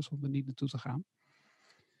 Nederlandse renners, om er niet naartoe te gaan.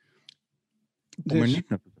 Om er niet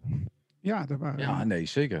naartoe. Ja, daar waren. Ja, nee,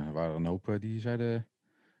 zeker. Er waren een hoop die zeiden.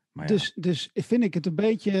 Maar Dus vind ik het een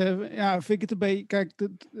beetje. Ja, vind ik het een beetje. Kijk,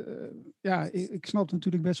 ik snap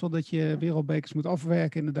natuurlijk best wel dat je wereldbekers moet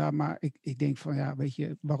afwerken, inderdaad. Maar ik denk van, ja, weet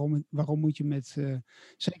je, waarom moet je met.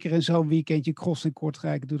 Zeker in zo'n weekendje cross en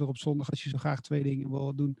Kortrijk, doe er op zondag als je zo graag 2 dingen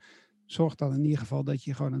wil doen. zorg dan in ieder geval dat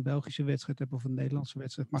je gewoon een Belgische wedstrijd hebt of een Nederlandse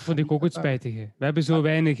wedstrijd. Maar Dat vond ik ook het spijtige. We hebben zo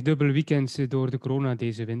weinig dubbele weekends door de corona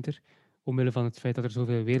deze winter. Omwille van het feit dat er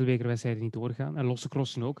zoveel wereldbekerwedstrijden niet doorgaan. En losse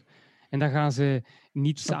crossen ook. En dan gaan ze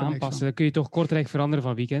niets Snap er niks aanpassen. van. Dan kun je toch Kortrijk veranderen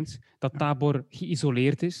van weekend. Dat Tabor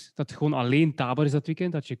geïsoleerd is. Dat gewoon alleen Tabor is dat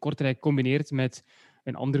weekend. Dat je Kortrijk combineert met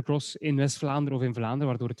een andere cross in West-Vlaanderen of in Vlaanderen,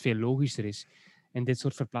 waardoor het veel logischer is. En dit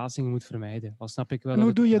soort verplaatsingen moet vermijden. Al snap ik wel En hoe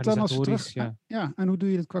dat doe je het dan als je organisatorisch, terug... En hoe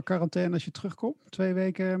doe je het qua quarantaine als je terugkomt? 2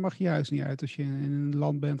 weken mag je huis niet uit als je in een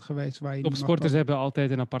land bent geweest waar je niet mag Topsporters komen. hebben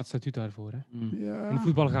altijd een apart statuut daarvoor. Hè. Ja, In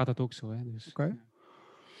voetbal gaat dat ook zo. Hè. Dus. oké.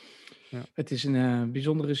 Het is een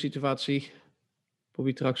bijzondere situatie.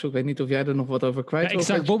 Bobby Traxel, ik weet niet of jij er nog wat over kwijt Ja, ik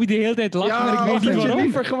wil. zag Bobby de hele tijd lachen, maar ik weet of niet dat je waarom.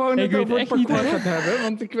 liever gewoon Ik het weet over het echt niet parcours waarom. gaat hebben,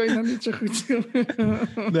 want ik weet nog niet zo goed.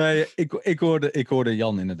 Nee, ik hoorde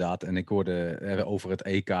Jan inderdaad. En ik hoorde over het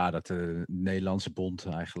EK dat de Nederlandse bond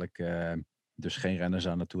eigenlijk dus geen renners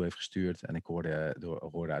daar naartoe heeft gestuurd. En ik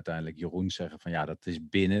hoorde uiteindelijk Jeroen zeggen van ja, dat is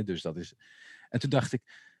binnen. Dus dat is... En toen dacht ik,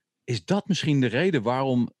 is dat misschien de reden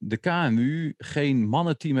waarom de KMU geen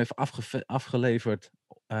mannenteam heeft afgeleverd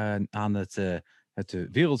aan het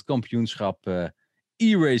wereldkampioenschap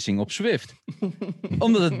e-racing op Zwift?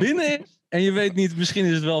 Omdat het binnen is. En je weet niet, misschien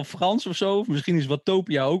is het wel Frans of zo. Of misschien is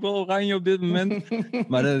Watopia ook wel oranje op dit moment.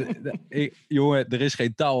 Maar jongen, er is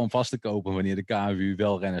geen touw om vast te kopen wanneer de KMU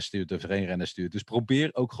wel renners stuurt of geen renners stuurt. Dus probeer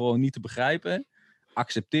ook gewoon niet te begrijpen.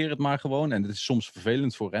 Accepteer het maar gewoon. En het is soms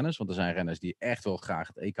vervelend voor renners. Want er zijn renners die echt wel graag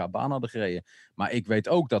het EK-baan hadden gereden. Maar ik weet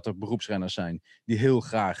ook dat er beroepsrenners zijn die heel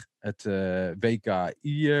graag het WK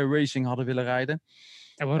e-racing hadden willen rijden.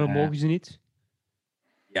 En waarom mogen ze niet?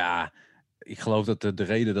 Ja, ik geloof dat de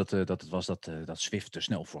reden dat het was dat Zwift te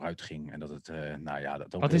snel vooruit ging. En dat het,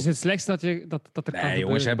 Wat is het slechtst dat er kan gebeuren?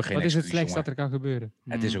 jongens, ze hebben geen Wat is het excuus, slechtst dat er kan gebeuren?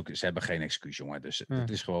 Het is ook, ze hebben geen excuus, jongen. Dus Ja. het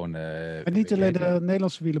is gewoon... En niet alleen de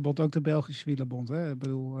Nederlandse wielerbond, ook de Belgische wielerbond. Hè? Ik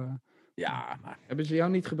bedoel, Ja, maar... Hebben ze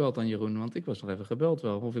jou niet gebeld dan, Jeroen? Want ik was nog even gebeld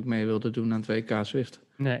wel, of ik mee wilde doen aan 2K Zwift.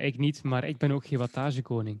 Nee, ik niet, maar ik ben ook geen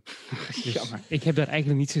wattagekoning. Dus Jammer. ik heb daar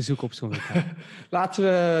eigenlijk niets te zoeken op zo'n WK. Laten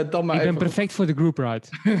we dan maar Ik ben even... perfect voor de group ride.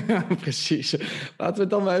 Precies. Laten we het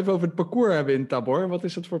dan maar even over het parcours hebben in Tabor. Wat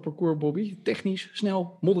is dat voor parcours, Bobby? Technisch,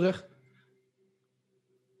 snel, modderig?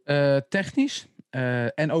 Technisch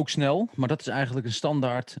en ook snel, maar dat is eigenlijk een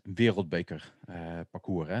standaard wereldbeker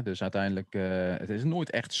parcours. Hè? Dus uiteindelijk, het is nooit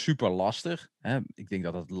echt super lastig. Hè? Ik denk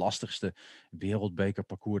dat het lastigste wereldbeker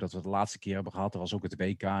parcours dat we de laatste keer hebben gehad, dat was ook het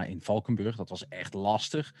WK in Valkenburg. Dat was echt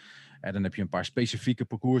lastig. En dan heb je een paar specifieke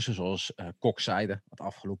parcoursen, zoals Kokzijde, wat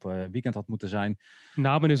afgelopen weekend had moeten zijn.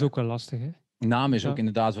 Namen is ook wel lastig, hè? Naam is Ja. ook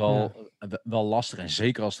inderdaad wel lastig. En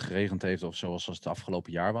zeker als het geregend heeft of zoals het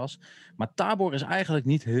afgelopen jaar was. Maar Tabor is eigenlijk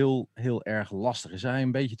niet heel, heel erg lastig. Is hij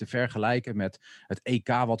een beetje te vergelijken met het EK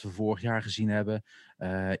wat we vorig jaar gezien hebben.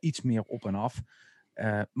 Iets meer op en af.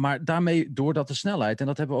 Maar daarmee, doordat de snelheid, en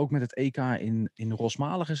dat hebben we ook met het EK in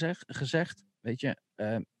Rosmalen gezegd. Weet je,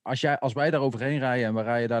 als wij daar overheen rijden en we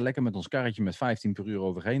rijden daar lekker met ons karretje met 15 per uur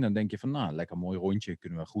overheen, dan denk je van, nou, lekker mooi rondje,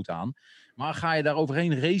 kunnen we goed aan. Maar ga je daar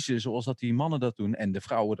overheen racen, zoals dat die mannen dat doen, en de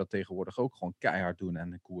vrouwen dat tegenwoordig ook gewoon keihard doen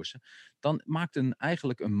en koersen, dan maakt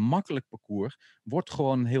eigenlijk een makkelijk parcours, wordt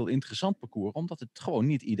gewoon een heel interessant parcours, omdat het gewoon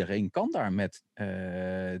niet iedereen kan daar met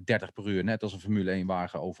 30 per uur, net als een Formule 1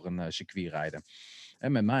 wagen over een circuit rijden.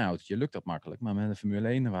 En met mijn autootje lukt dat makkelijk, maar met een Formule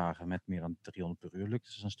 1 wagen met meer dan 300 per uur lukt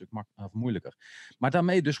het een stuk moeilijker. Maar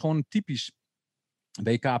daarmee dus gewoon een typisch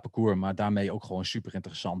WK-parcours, maar daarmee ook gewoon super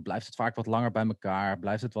interessant. Blijft het vaak wat langer bij elkaar,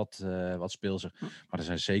 blijft het wat speelser. Maar er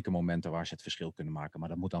zijn zeker momenten waar ze het verschil kunnen maken. Maar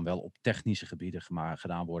dat moet dan wel op technische gebieden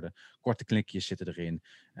gedaan worden. Korte klikjes zitten erin,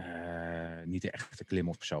 niet de echte klim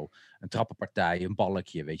of zo. Een trappenpartij, een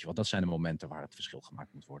balkje, weet je wat. Dat zijn de momenten waar het verschil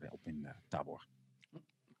gemaakt moet worden op in Tabor.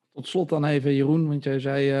 Tot slot dan even, Jeroen, want jij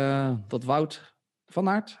zei dat Wout van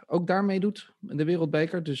Aert ook daarmee doet in de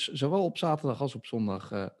Wereldbeker. Dus zowel op zaterdag als op zondag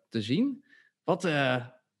te zien. Wat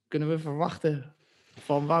kunnen we verwachten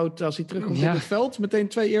van Wout als hij terugkomt in het veld? Meteen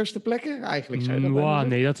 2 eerste plekken? Eigenlijk zou je dat bijna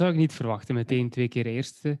Nee, dat zou ik niet verwachten. Meteen 2 keer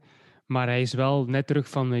eerste. Maar hij is wel net terug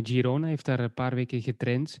van Girona. Hij heeft daar een paar weken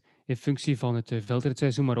getraind. In functie van het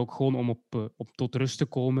veldritseizoen, maar ook gewoon om op tot rust te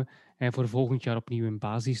komen. En voor volgend jaar opnieuw een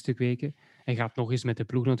basis te kweken. Hij gaat nog eens met de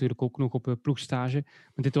ploeg natuurlijk ook nog op ploegstage.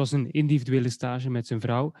 Maar dit was een individuele stage met zijn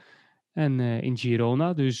vrouw. En in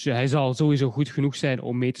Girona. Dus hij zal sowieso goed genoeg zijn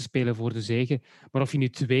om mee te spelen voor de zege. Maar of hij nu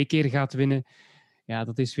 2 keer gaat winnen, ja,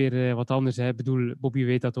 dat is weer wat anders. Hè. Ik bedoel, Bobby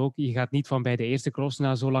weet dat ook. Je gaat niet van bij de eerste cross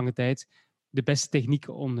na zo'n lange tijd de beste techniek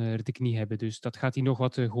onder de knie hebben. Dus dat gaat hij nog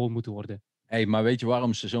wat gewoon moeten worden. Maar weet je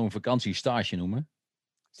waarom ze zo'n vakantiestage noemen?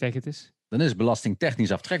 Zeg het eens. dan is het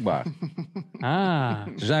belastingtechnisch aftrekbaar. Ah,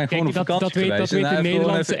 Ze zijn gewoon op kijk, vakantie dat weet geweest. de en hij heeft gewoon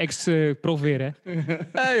Nederlandse even- ex-prof weer, hè?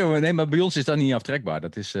 Nee, jongen, nee, maar bij ons is dat niet aftrekbaar.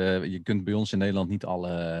 Dat is, je kunt bij ons in Nederland niet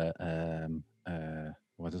alle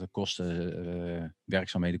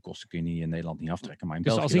werkzaamhedenkosten kun je niet in Nederland niet aftrekken. Maar in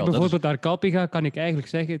Dus België als ik wel. Dat is- bijvoorbeeld naar Calpe ga, kan ik eigenlijk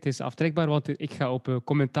zeggen, het is aftrekbaar, want ik ga op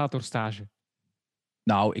commentatorstage.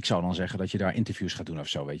 Nou, ik zou dan zeggen dat je daar interviews gaat doen of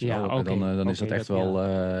zo, weet je Ja, wel. oké. Dan is dat Oké, echt dat- wel in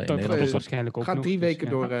Dat Nederland. is is dat- waarschijnlijk ook Ga nog. 3 dus weken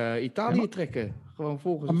ja. door Italië trekken. Gewoon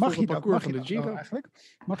volgens Maar het mag je dat, parcours mag van je de dat wel Giro. eigenlijk?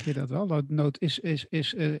 Mag je dat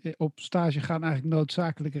wel? Op stage gaan eigenlijk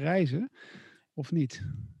noodzakelijk reizen? Of niet?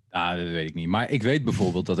 Nou, dat weet ik niet. Maar ik weet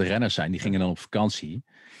bijvoorbeeld dat er renners zijn, die gingen dan op vakantie.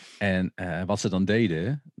 En wat ze dan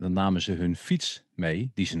deden, dan namen ze hun fiets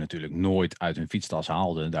mee. Die ze natuurlijk nooit uit hun fietstas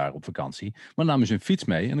haalden daar op vakantie. Maar dan namen ze hun fiets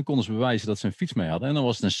mee en dan konden ze bewijzen dat ze een fiets mee hadden. En dan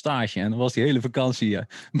was het een stage en dan was die hele vakantie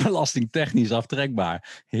belastingtechnisch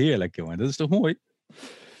aftrekbaar. Heerlijk, jongen. Dat is toch mooi?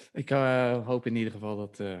 Ik hoop in ieder geval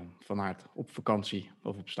dat Van Aert op vakantie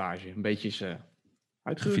of op stage een beetje is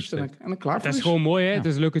uitgerust Gefietst en klaar voor Dat is is. gewoon mooi, hè? Het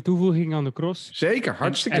is een leuke toevoeging aan de cross. Zeker,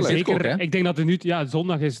 hartstikke En leuk. zeker, Pitcock, hè? ik denk dat het nu, ja,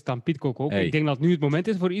 zondag is het dan Pitcock ook. Hey. Ik denk dat nu het moment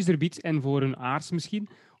is voor Iserbiet en voor een Aerts misschien,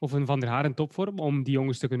 of een Van der Haar in topvorm, om die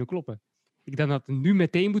jongens te kunnen kloppen. Ik denk dat het nu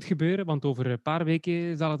meteen moet gebeuren, want over een paar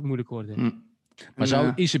weken zal het moeilijk worden. Hm. Maar zou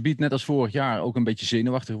En, Iserbiet net als vorig jaar ook een beetje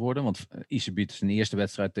zenuwachtig worden? Want Iserbiet, zijn eerste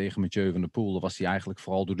wedstrijd tegen Mathieu van der Poel, daar was hij eigenlijk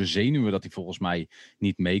vooral door de zenuwen dat hij volgens mij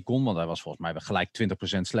niet mee kon. Want hij was volgens mij gelijk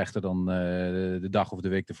 20% slechter dan de dag of de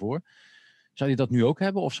week ervoor. Zou hij dat nu ook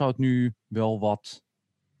hebben? Of zou het nu wel wat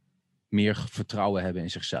meer vertrouwen hebben in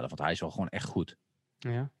zichzelf? Want hij is wel gewoon echt goed.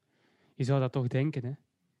 Ja. Je zou dat toch denken, hè?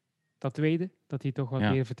 Dat tweede, dat hij toch wat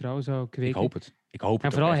Ja. meer vertrouwen zou kweken. Ik hoop het. Ik hoop het En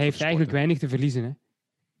ook vooral, echt hij voor heeft de eigenlijk sporter. weinig te verliezen, hè?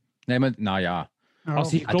 Nee, maar nou ja.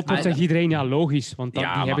 Als hij geklopt wordt, zegt iedereen, ja, logisch, want Ja, die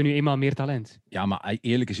maar- hebben nu eenmaal meer talent. Ja, maar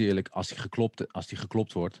eerlijk is eerlijk, als hij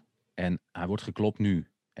geklopt wordt en hij wordt geklopt nu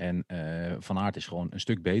en Van Aert is gewoon een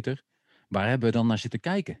stuk beter, waar hebben we dan naar zitten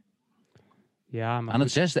kijken? Ja, maar Aan het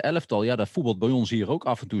goed. 6e elftal, ja, dat voetbalt bij ons hier ook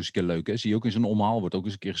af en toe eens een keer leuk. Hè? Zie je ook in zo'n omhaal, wordt ook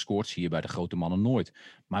eens een keer gescoord, zie je bij de grote mannen nooit.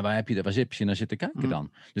 Maar waar heb je naar zitten kijken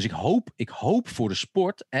dan? Dus ik hoop voor de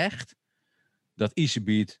sport echt dat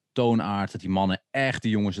Iserbiet, Toonaard, dat die mannen echt de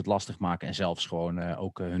jongens het lastig maken en zelfs gewoon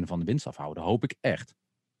ook hun van de winst afhouden. Hoop ik echt.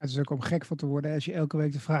 Het is ook om gek van te worden als je elke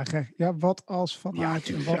week de vraag krijgt. Ja, wat als Van Aert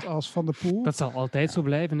en wat als Van der Poel? Dat zal altijd zo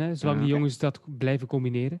blijven, hè? Zolang Ja. die jongens dat blijven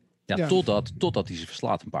combineren. Ja, Ja. Totdat hij ze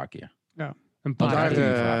verslaat een paar keer. Een Dan paar daar, krijg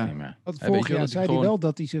je die eh, vraag niet meer. Want Hè, vorig weet je wel, jaar dat zei hij hij gewoon- wel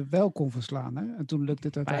dat hij ze wel kon verslaan. Hè? En toen lukte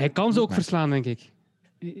het Maar hij uiteindelijk kan ze ook niet. verslaan, denk ik.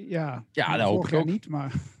 Ja, Ja, dat vorig hoop ik jaar ook. niet,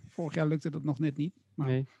 maar vorig jaar lukte dat nog net niet. Maar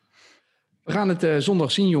Nee. We gaan het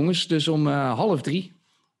zondag zien, jongens. Dus om 2:30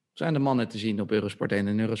 zijn de mannen te zien op Eurosport 1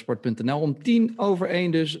 en Eurosport.nl. Om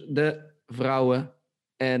 1:10 dus de vrouwen.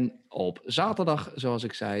 En op zaterdag, zoals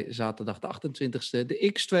ik zei, zaterdag de 28e,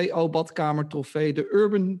 de X2O badkamer trofee, de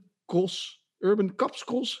Urban Caps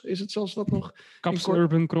Cross, is het zelfs dat nog? Caps kort-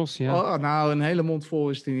 Urban Cross, ja. Oh, nou, een hele mond vol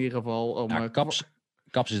is het in ieder geval. Om, Ja,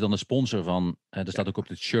 Caps is dan de sponsor van. Er staat ook op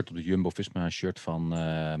het shirt, op de Jumbo-Visma shirt van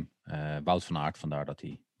Wout van Aert. Vandaar dat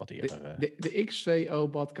hij wat eerder. de X2O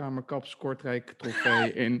badkamer Caps Kortrijk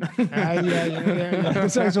trofee in. ja.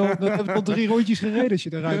 Dat hebben we tot 3 rondjes gereden als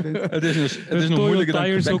je eruit bent. Het is nog Toyo moeilijker dan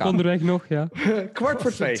Tires ook Quebec aan. onderweg nog, ja.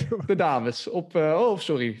 2:15, de dames.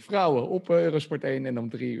 Vrouwen op Eurosport 1 en om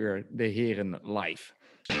 3:00 de heren live.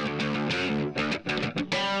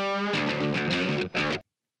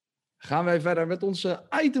 Gaan wij verder met onze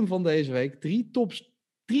item van deze week. 3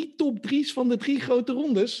 top 3's van de 3 grote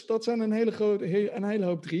rondes. Dat zijn een hele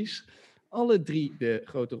hoop 3's. Alle 3 de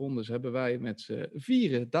grote rondes hebben wij met z'n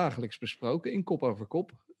 4 dagelijks besproken in kop over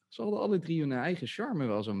kop. Ze hadden alle 3 hun eigen charme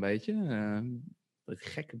wel zo'n beetje. Het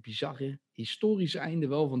gekke, bizarre, historische einde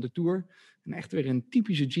wel van de Tour. En echt weer een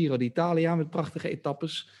typische Giro d'Italia met prachtige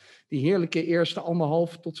etappes. Die heerlijke eerste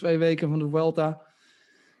 1,5 tot 2 weken van de Vuelta.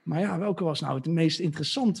 Maar ja, welke was nou het meest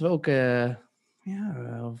interessant? Welke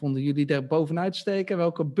vonden jullie er bovenuit steken?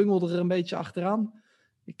 Welke bungelde er een beetje achteraan?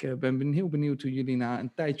 Ik ben heel benieuwd hoe jullie na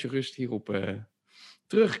een tijdje rust hierop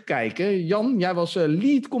terugkijken. Jan, jij was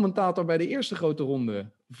lead commentator bij de eerste grote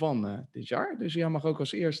ronde van dit jaar. Dus jij mag ook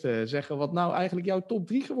als eerste zeggen wat nou eigenlijk jouw top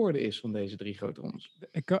 3 geworden is van deze 3 grote rondes.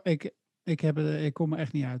 Ik kom er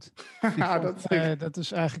echt niet uit. Dat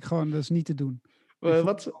is eigenlijk gewoon, dat is niet te doen.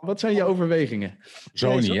 Wat zijn je overwegingen?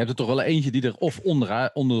 Zo niet. Je hebt er toch wel eentje die er of onder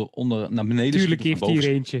naar beneden Tuurlijk schiet of heeft naar hij er boven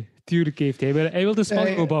eentje. Tuurlijk heeft hij. Hij wil de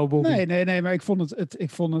spanning opbouwen, Bobby. Nee, maar ik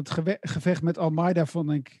vond het gevecht met Almeida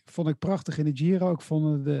vond ik prachtig in de Giro. Ik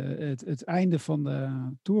vond het einde van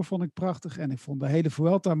de Tour vond ik prachtig. En ik vond de hele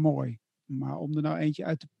Vuelta mooi. Maar om er nou eentje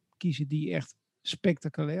uit te kiezen die echt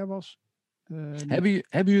spectaculair was.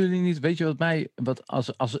 Hebben jullie niet, weet je wat mij,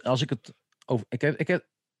 als ik het over,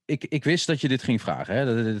 ik wist dat je dit ging vragen,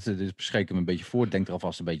 hè? Dit beschreef ik me een beetje voor, denk er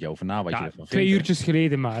alvast een beetje over na wat je ervan vindt. 2 uurtjes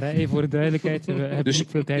geleden maar, hè? Even voor de duidelijkheid, we hebben Dus- niet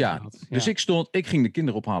veel tijd ja, gehad. Dus ik ging de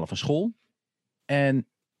kinderen ophalen van school en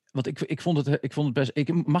want ik vond het best,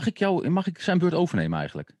 mag ik zijn beurt overnemen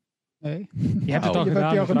eigenlijk? Nee. Je hebt het al Je hebt gedaan.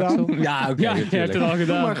 het al gedaan. Axel. Ja, oké. Ja, je hebt het al Doe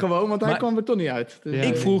gedaan. maar gewoon, want hij Maar- kwam er toch niet uit. Dus, Ja.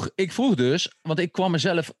 Ik vroeg dus, want ik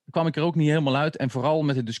kwam ik er ook niet helemaal uit. En vooral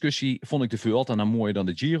met de discussie, vond ik de Vuelta nou mooier dan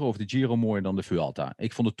de Giro of de Giro mooier dan de Vuelta?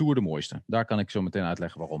 Ik vond de Tour de mooiste. Daar kan ik zo meteen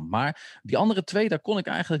uitleggen waarom. Maar die andere 2, daar kon ik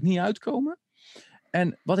eigenlijk niet uitkomen.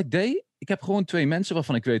 En wat ik deed, ik heb gewoon 2 mensen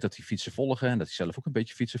waarvan ik weet dat die fietsen volgen en dat die zelf ook een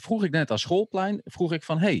beetje fietsen. Vroeg ik net aan schoolplein,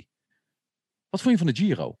 van, hey, wat vond je van de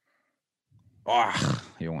Giro?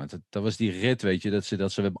 Ach, jongen, dat was die rit, weet je,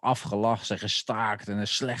 dat ze hebben afgelast en gestaakt en een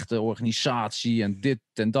slechte organisatie en dit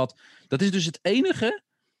en dat. Dat is dus het enige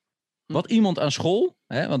wat iemand aan school,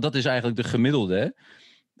 hè, want dat is eigenlijk de gemiddelde, hè,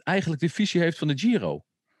 eigenlijk de visie heeft van de Giro. Dat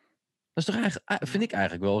is toch eigenlijk, vind ik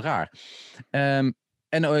eigenlijk wel raar. En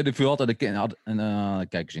de Vuelta,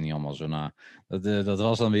 kijken ze niet allemaal zo naar. Dat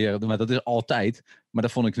was dan weer, maar dat is altijd. Maar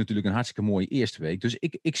dat vond ik natuurlijk een hartstikke mooie eerste week. Dus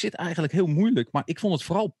ik zit eigenlijk heel moeilijk, maar ik vond het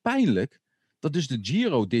vooral pijnlijk dat dus de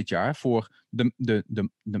Giro dit jaar voor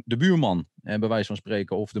de buurman, bij wijze van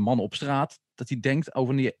spreken, of de man op straat, dat hij denkt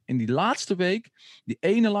over in die laatste week, die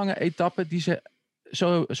ene lange etappe, die ze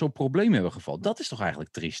zo'n probleem hebben gevallen. Dat is toch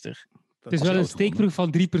eigenlijk triestig? Het is wel een steekproef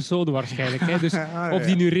van 3 personen waarschijnlijk. Hè? Dus of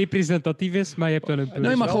die nu representatief is, maar je hebt wel een punt.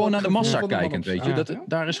 Nee, maar wel gewoon naar het de gevoel massa van de man kijkend, op weet je. straat,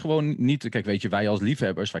 Daar is gewoon niet... Kijk, weet je, wij als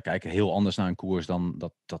liefhebbers, wij kijken heel anders naar een koers dan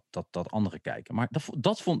dat anderen kijken. Maar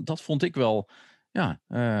dat vond ik wel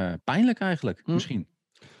pijnlijk eigenlijk, misschien.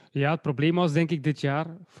 Ja, het probleem was denk ik dit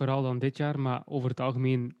jaar, vooral dan dit jaar, maar over het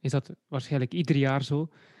algemeen is dat waarschijnlijk ieder jaar zo,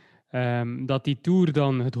 dat die Tour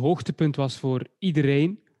dan het hoogtepunt was voor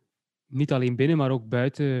iedereen. Niet alleen binnen, maar ook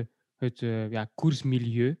buiten het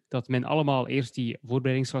koersmilieu. Dat men allemaal eerst die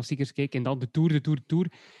voorbereidingsklassiekers keek en dan de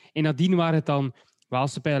Tour. En nadien waren het dan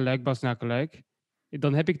Waalse-Pijl, Luik, Bastenaken-Luik.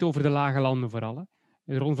 Dan heb ik het over de lage landen vooral. Hè.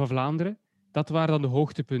 De Ronde van Vlaanderen, dat waren dan de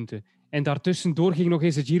hoogtepunten. En daartussendoor ging nog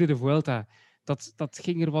eens de Giro de Vuelta. Dat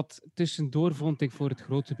ging er wat tussendoor, vond ik, voor het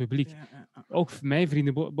grote publiek. Ook mijn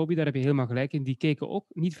vrienden, Bobby, daar heb je helemaal gelijk in, die keken ook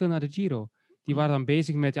niet veel naar de Giro. Die waren dan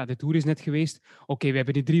bezig met, de Tour is net geweest. Oké, we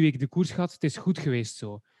hebben die 3 weken de koers gehad, het is goed geweest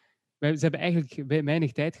zo. Ze hebben eigenlijk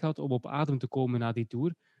weinig tijd gehad om op adem te komen na die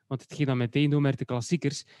Tour. Want het ging dan meteen door met de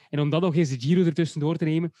klassiekers. En om dan nog eens de Giro ertussendoor te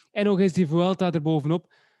nemen en nog eens die Vuelta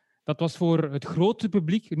erbovenop, dat was voor het grote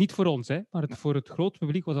publiek, niet voor ons, maar voor het grote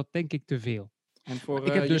publiek was dat denk ik te veel. En voor,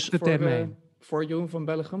 Ik heb dus de termijn. Voor Jeroen van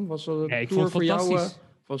Bellegem, was de Ja, ik Tour vond voor het jou, fantastisch.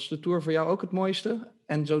 was de Tour voor jou ook het mooiste?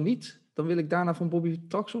 En zo niet, dan wil ik daarna van Bobby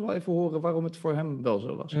Traxel wel even horen waarom het voor hem wel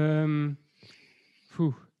zo was.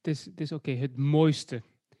 Het is oké, het mooiste.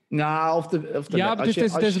 Nou, of de Ja, als je-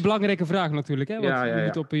 het als is je- een belangrijke vraag natuurlijk. Hè? Want je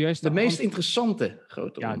moet op de juiste de meest interessante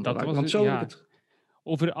grote Ja, ronde. dat lijkt me. was Want het, zo ja. heb ik het.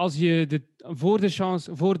 over als je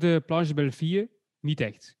voor de Planche Belleville niet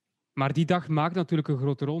echt. Maar die dag maakt natuurlijk een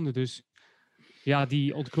grote ronde. Dus ja,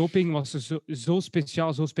 die ontknoping was zo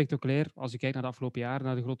speciaal, zo spectaculair. Als je kijkt naar de afgelopen jaren,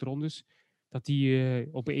 naar de grote rondes, dat die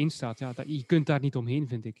op één staat. Ja, je kunt daar niet omheen,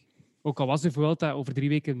 vind ik. Ook al was de Vuelta over 3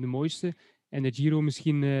 weken de mooiste en de Giro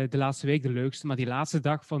misschien de laatste week de leukste, maar die laatste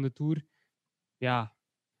dag van de Tour, ja,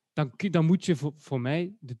 dan moet je voor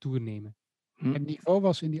mij de Tour nemen. Het niveau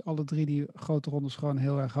was in alle 3 die grote rondes gewoon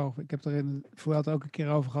heel erg hoog. Ik heb er in de Vuelta ook een keer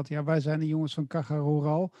over gehad. Ja, wij zijn de jongens van Caja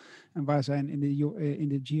Rural. En wij zijn in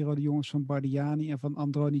de Giro de jongens van Bardiani en van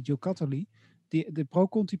Androni Giocattoli. De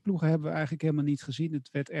Pro-Conti ploegen hebben we eigenlijk helemaal niet gezien. Het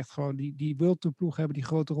werd echt gewoon, die World Tour ploegen hebben die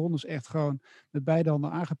grote rondes echt gewoon met beide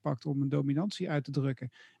handen aangepakt om een dominantie uit te drukken.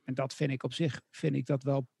 En dat vind ik op zich, dat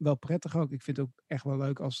wel prettig ook. Ik vind het ook echt wel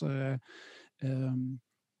leuk als er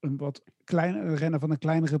een wat kleine renner van een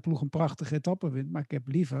kleinere ploeg een prachtige etappe wint. Maar ik heb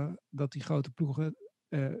liever dat die grote ploegen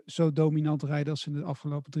zo dominant rijden als ze in de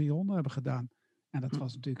afgelopen 3 ronden hebben gedaan. En dat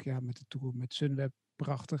was natuurlijk met de Tour met Sunweb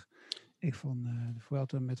prachtig. Ik vond de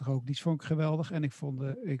Vuelta met Roglic vond ik geweldig. En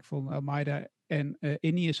ik vond Almeida en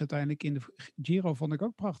Ineos uiteindelijk in de Giro vond ik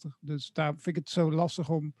ook prachtig. Dus daar vind ik het zo lastig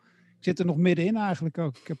om... Ik zit er nog middenin eigenlijk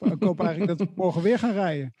ook. Ik hoop eigenlijk dat we morgen weer gaan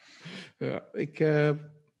rijden. Ja, ik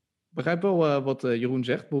begrijp wel wat Jeroen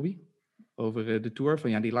zegt, Bobby, over de Tour.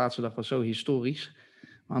 Van die laatste dag was zo historisch.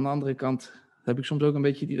 Maar aan de andere kant heb ik soms ook een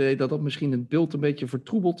beetje het idee dat misschien het beeld een beetje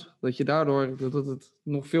vertroebelt. Dat je daardoor, dat het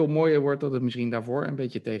nog veel mooier wordt, dat het misschien daarvoor een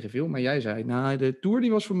beetje tegenviel. Maar jij zei, de Tour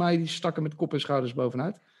die was voor mij, die stak er met kop en schouders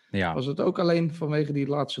bovenuit. Ja. Was het ook alleen vanwege die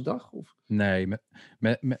laatste dag? Of? Nee,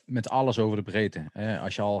 met alles over de breedte.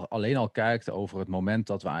 Als je alleen al kijkt over het moment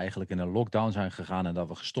dat we eigenlijk in een lockdown zijn gegaan en dat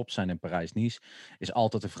we gestopt zijn in Parijs-Nice, is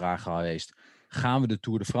altijd de vraag geweest, gaan we de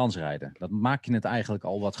Tour de France rijden? Dat maak je het eigenlijk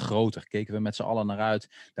al wat groter. Keken we met z'n allen naar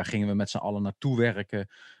uit, daar gingen we met z'n allen naartoe werken.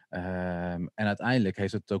 En uiteindelijk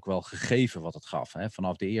heeft het ook wel gegeven wat het gaf. Hè.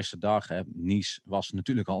 Vanaf de eerste dag, Nice was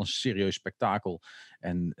natuurlijk al een serieus spektakel.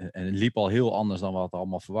 En liep al heel anders dan we het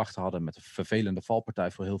allemaal verwacht hadden. Met een vervelende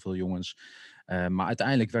valpartij voor heel veel jongens. Maar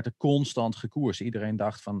uiteindelijk werd er constant gekoerst. Iedereen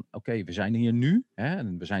dacht van, oké, we zijn hier nu. Hè,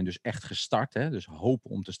 en we zijn dus echt gestart. Hè, dus hoop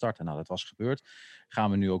om te starten. Nou, dat was gebeurd.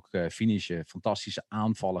 Gaan we nu ook finishen. Fantastische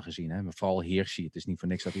aanvallen gezien. Hè. Vooral Hirschi. Het is niet voor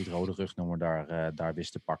niks dat hij het rode rugnummer daar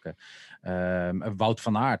wist te pakken. Wout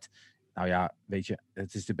van Aert. Nou ja, weet je,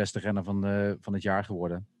 het is de beste renner van het jaar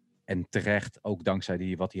geworden. En terecht, ook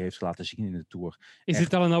dankzij wat hij heeft laten zien in de Tour. Is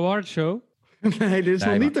dit al een awardshow? Nee, dit is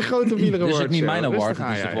nog niet de grote wieler award. Dit is ook niet mijn award. Rustig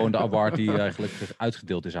aan, Het is gewoon de award die eigenlijk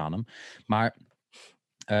uitgedeeld is aan hem. Maar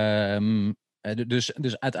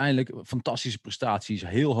dus uiteindelijk fantastische prestaties,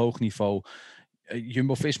 heel hoog niveau.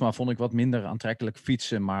 Jumbo-Visma vond ik wat minder aantrekkelijk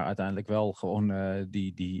fietsen, maar uiteindelijk wel gewoon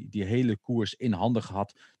die hele koers in handen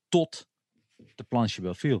gehad tot de Planche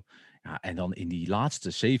Belleville. Ja, en dan in die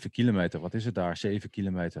laatste 7 kilometer, wat is het daar, 7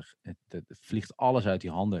 kilometer, het vliegt alles uit die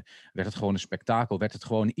handen. Werd het gewoon een spektakel, werd het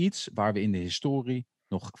gewoon iets waar we in de historie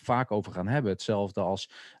nog vaak over gaan hebben. Hetzelfde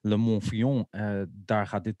als Le Mont-Fillon, daar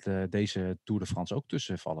gaat deze Tour de France ook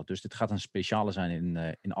tussen vallen. Dus dit gaat een speciale zijn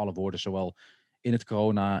in alle woorden, zowel in het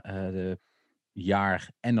corona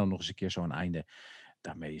jaar en dan nog eens een keer zo'n einde.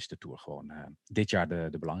 Daarmee is de Tour gewoon dit jaar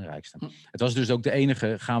de belangrijkste. Het was dus ook de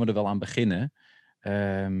enige, gaan we er wel aan beginnen,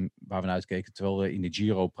 waar we naar uitkeken. Terwijl we in de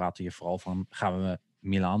Giro praten hier vooral van, gaan we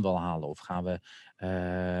Milaan wel halen? Of gaan we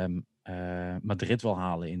Madrid wel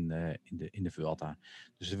halen in de Vuelta?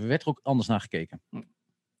 Dus er werd er ook anders naar gekeken.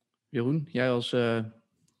 Jeroen, jij als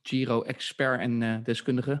Giro-expert en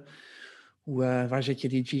deskundige. Waar zet je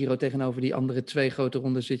die Giro tegenover die andere 2 grote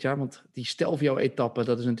rondes dit jaar? Want die Stelvio-etappe,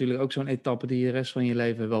 dat is natuurlijk ook zo'n etappe die de rest van je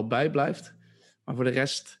leven wel bijblijft. Maar voor de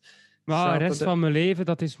rest... Maar de rest van mijn leven,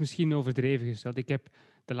 dat is misschien overdreven gesteld. Ik heb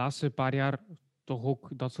de laatste paar jaar toch ook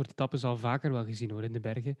dat soort etappes al vaker wel gezien hoor, in de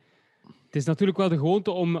bergen. Het is natuurlijk wel de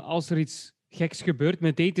gewoonte om, als er iets geks gebeurt,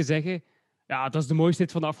 meteen te zeggen, ja, dat is de mooiste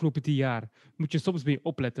rit van de afgelopen 10 jaar. Moet je soms mee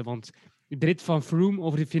opletten, want de rit van Froome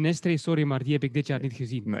over de Finestre, sorry, maar die heb ik dit jaar niet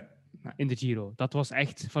gezien. Nee. In de Giro. Dat was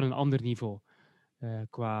echt van een ander niveau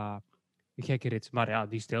qua gekke rit. Maar ja,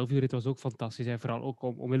 die Stelvio-rit was ook fantastisch. Hè. Vooral ook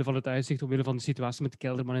omwille van het uitzicht, omwille van de situatie met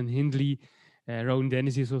Kelderman en Hindley. Rowan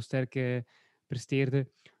Dennis die zo sterk presteerde.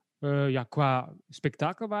 Qua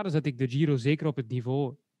spektakelwaarde zet ik de Giro zeker op het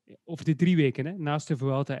niveau, of de 3 weken, hè, naast de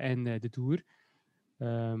Vuelta en de Tour.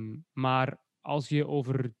 Maar als je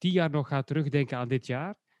over 10 jaar nog gaat terugdenken aan dit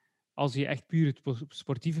jaar, als je echt puur het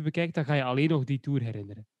sportieve bekijkt, dan ga je alleen nog die Tour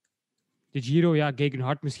herinneren. De Giro, ja,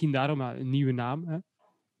 Gegenhardt misschien daarom een nieuwe naam. Hè.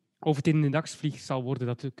 Of het in de dagsvlieg zal worden,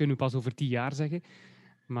 dat kunnen we pas over 10 jaar zeggen.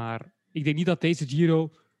 Maar ik denk niet dat deze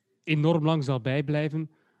Giro enorm lang zal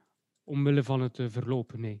bijblijven omwille van het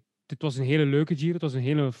verloop. Nee. Het was een hele leuke Giro. Het was een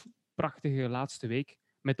hele prachtige laatste week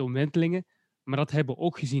met de omwentelingen. Maar dat hebben we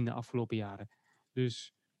ook gezien de afgelopen jaren.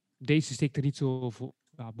 Dus deze steekt er niet zo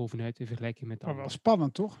bovenuit in vergelijking met Maar wel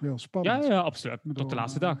spannend, toch? Heel spannend. Ja, absoluut. Tot de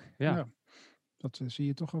laatste dag. Ja. Dat zie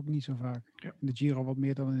je toch ook niet zo vaak. Ja. In de Giro wat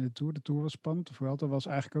meer dan in de Tour. De Tour was spannend. De Vuelta was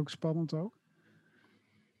eigenlijk ook spannend ook.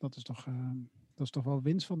 Dat is toch wel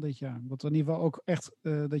winst van dit jaar. Dat in ieder geval ook echt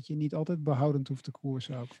dat je niet altijd behoudend hoeft te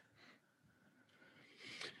koersen ook.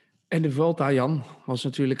 En de Vuelta, Jan, was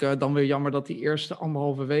natuurlijk dan weer jammer dat die eerste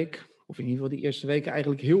 1,5 week, of in ieder geval die eerste weken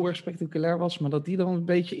eigenlijk heel erg spectaculair was, maar dat die dan een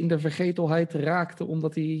beetje in de vergetelheid raakte,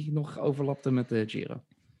 omdat die nog overlapte met de Giro.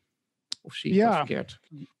 Of zie je dat verkeerd?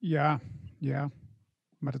 Ja.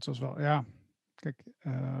 Maar dat was wel, ja. Kijk,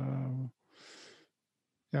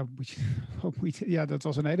 dat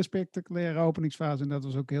was een hele spectaculaire openingsfase en dat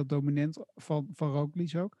was ook heel dominant van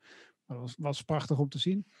Roglic ook. Maar dat was prachtig om te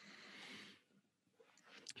zien.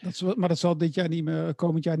 Maar dat zal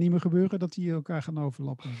komend jaar niet meer gebeuren, dat die elkaar gaan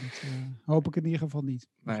overlappen. Dat hoop ik in ieder geval niet.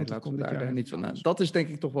 Nee, goed, laten we daar niet van. Dat is denk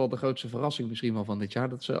ik toch wel de grootste verrassing misschien wel van dit jaar.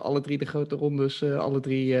 Dat ze alle 3 de grote rondes,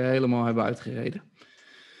 helemaal hebben uitgereden.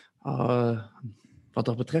 Wat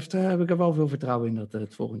dat betreft heb ik er wel veel vertrouwen in dat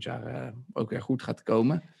het volgend jaar ook weer goed gaat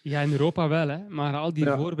komen. Ja, in Europa wel, hè. Maar al die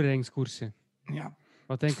voorbereidingskoersen. Ja.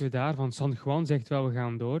 Wat denken we daarvan? San Juan zegt wel, we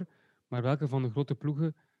gaan door. Maar welke van de grote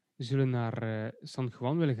ploegen zullen naar San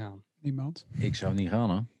Juan willen gaan? Niemand. Ik zou niet gaan,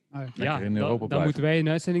 hè. Ja, in Europa dan blijven. moeten wij een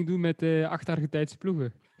uitzending doen met 8 Argentijnse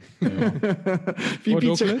ploegen.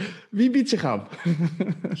 Wie biedt zich aan?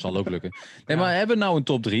 Zal ook lukken. Nee, maar hebben we nou een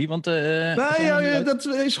top 3? Want, Dat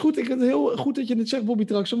is goed. Ik vind het heel goed dat je het zegt, Bobby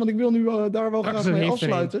Traxel. Want ik wil nu daar wel Traxel graag mee heeft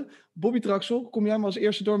afsluiten. Bobby Traxel, kom jij maar als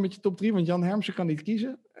eerste door met je top 3. Want Jan Hermsen kan niet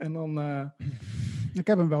kiezen. En dan... Ik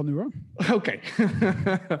heb hem wel nu hoor. Oké.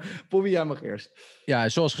 Bobby, jij mag eerst. Ja,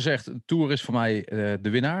 zoals gezegd, de Tour is voor mij de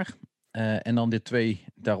winnaar. En dan de 2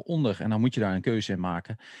 daaronder. En dan moet je daar een keuze in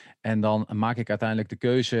maken. En dan maak ik uiteindelijk de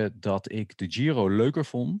keuze dat ik de Giro leuker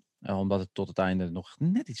vond. Omdat het tot het einde nog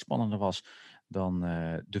net iets spannender was dan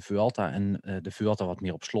de Vuelta. En de Vuelta wat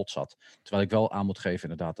meer op slot zat. Terwijl ik wel aan moet geven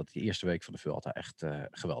inderdaad dat die eerste week van de Vuelta echt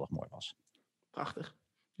geweldig mooi was. Prachtig.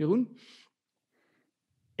 Jeroen?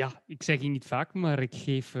 Ja, ik zeg het niet vaak, maar ik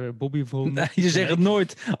geef Bobby vol. Nee, je zegt het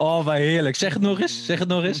nooit. Oh, wat heerlijk. Zeg het nog eens. Zeg het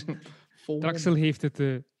nog eens. Traxel heeft het...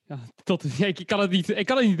 ik kan het niet Zeg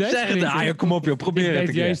het. uitspreken. Kom op joh. Probeer Bij het het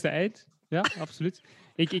een keer. juiste eind. Ja, absoluut.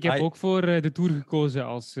 Ik heb ook voor de Tour gekozen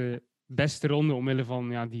als beste ronde omwille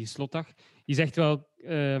van die slotdag. Je zegt wel,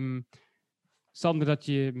 Sander, dat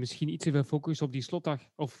je misschien iets te veel focust op die slotdag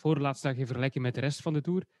of voorlaatste dag in vergelijking met de rest van de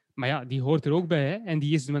Tour. Maar ja, die hoort er ook bij. Hè? En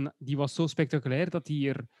die was zo spectaculair dat die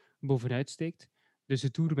er bovenuit steekt. Dus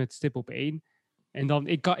de Tour met stip op 1. En dan,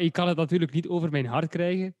 ik kan het natuurlijk niet over mijn hart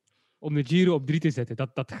krijgen om de Giro op 3 te zetten.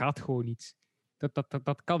 Dat gaat gewoon niet.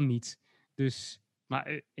 Dat kan niet. Dus,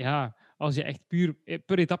 maar als je echt puur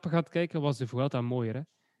per etappe gaat kijken, was de Vuelta mooier. Hè?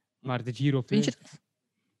 Maar de Giro... Vind je dat?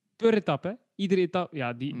 Per etappe, hè? Iedere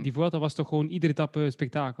etappe, die Vuelta was toch gewoon iedere etappe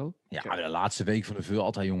spektakel. Ja, maar de laatste week van de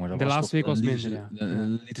Vuelta, jongen. De laatste week was minder,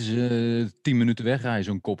 lieten ze 10 minuten wegrijden,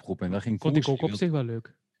 zo'n kopgroep. En dat ging Vond ik ook op zich wel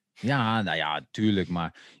leuk. Ja, nou ja, tuurlijk.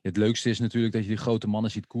 Maar het leukste is natuurlijk dat je die grote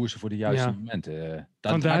mannen ziet koersen voor de juiste momenten.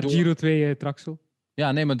 Vandaar Giro 2 Traxel.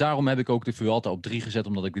 Ja, nee, maar daarom heb ik ook de Vuelta op 3 gezet.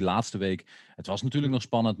 Omdat ik die laatste week... Het was natuurlijk nog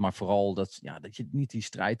spannend, maar vooral dat je niet die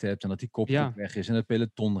strijd hebt. En dat die kopgroep weg is. En het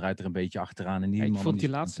peloton rijdt er een beetje achteraan. En ik vond die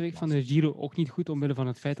laatste week van de Giro ook niet goed. Omwille van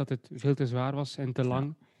het feit dat het veel te zwaar was en te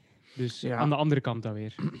lang. Dus aan de andere kant dan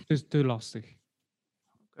weer. Dus te lastig.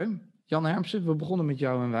 Oké. Jan Hermsen, we begonnen met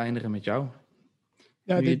jou en we eindigen met jou.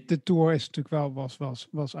 Ja, de Tour is natuurlijk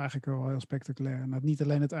was eigenlijk wel heel spectaculair. En niet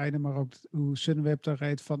alleen het einde, maar ook hoe Sunweb daar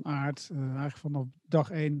reed, Van Aert. Eigenlijk vanaf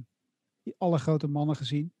dag 1 alle grote mannen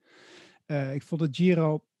gezien. Ik vond het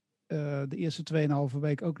Giro de eerste 2,5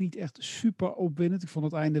 week ook niet echt super opwindend. Ik vond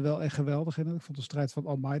het einde wel echt geweldig. Ik vond de strijd van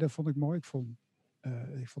Almeida mooi. Ik vond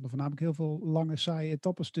er voornamelijk heel veel lange, saaie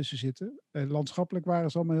etappes tussen zitten. Landschappelijk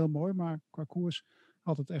waren ze allemaal heel mooi, maar qua koers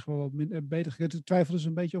had het echt wel wat beter gekund. Ik twijfelde dus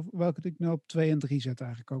een beetje of welke ik nou op 2 en 3 zet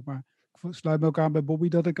eigenlijk ook. Maar ik sluit me ook aan bij Bobby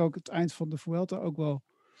dat ik ook het eind van de Vuelta ook wel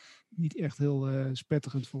niet echt heel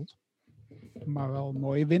spetterend vond. Maar wel een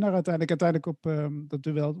mooie winnaar uiteindelijk op dat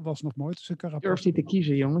duel was nog mooi tussen Carapaz. Durft hij te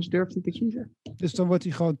kiezen, jongens? Durft hij te kiezen? Dus dan wordt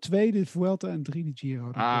hij gewoon 2 de Vuelta en 3 de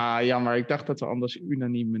Giro. Jammer. Ik dacht dat we anders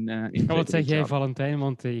unaniem wat zeg jij, Valentijn?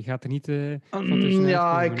 Want je gaat er niet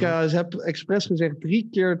ik heb expres gezegd 3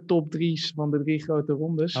 keer top 3's van de 3 grote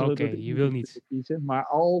rondes. Oké, je wil niet kiezen. Maar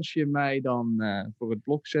als je mij dan voor het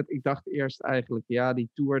blok zet. Ik dacht eerst eigenlijk, die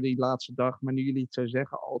Tour die laatste dag. Maar nu jullie het zo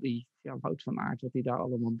zeggen, al die Wout van Aert, wat hij daar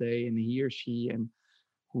allemaal deed. En Hirschi en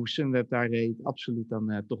hoe Sunweb daar reed. Absoluut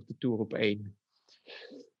dan toch de Tour op 1.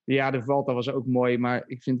 Ja, de Vuelta was ook mooi. Maar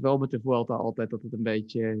ik vind wel met de Vuelta altijd dat het een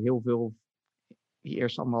beetje heel veel... Die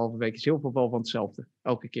eerste 1,5 week is heel veel wel van hetzelfde.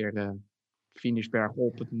 Elke keer finish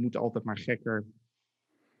bergop. Het moet altijd maar gekker.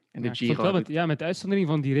 En de Giro... met de uitzondering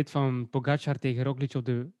van die rit van Pogacar tegen Roglic op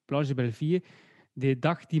de Planche Belleville. De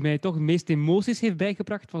dag die mij toch het meest emoties heeft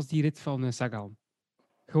bijgebracht was die rit van Sagan.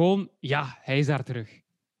 Gewoon, hij is daar terug.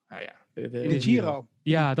 De Giro.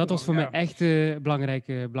 Ja, dat was voor mij echt een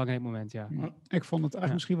belangrijk moment, Ik vond het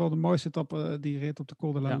eigenlijk misschien wel de mooiste etappe, die rit op de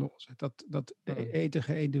Col de la Loze. Dat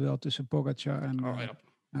 1-tegen-1 duel tussen Pogacar en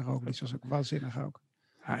Roglic was ook waanzinnig ook.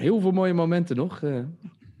 Ja, heel veel mooie momenten nog.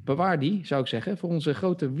 Bewaar die, zou ik zeggen, voor onze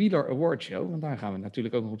grote Wieler Award Show. Want daar gaan we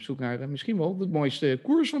natuurlijk ook nog op zoek naar misschien wel de mooiste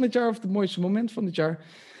koers van het jaar of het mooiste moment van het jaar.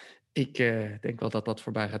 Ik denk wel dat dat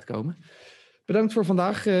voorbij gaat komen. Bedankt voor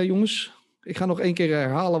vandaag, jongens. Ik ga nog 1 keer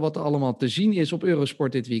herhalen wat er allemaal te zien is op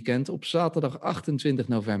Eurosport dit weekend. Op zaterdag 28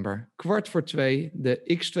 november, 2:15,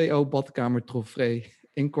 de X2O Badkamer Trofee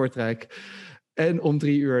in Kortrijk. En om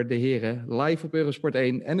 3 uur de heren live op Eurosport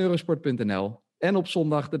 1 en Eurosport.nl. En op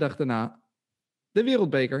zondag, de dag daarna, de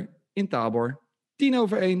Wereldbeker in Tabor.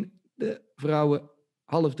 1:10, de vrouwen,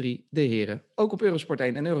 2:30, de heren. Ook op Eurosport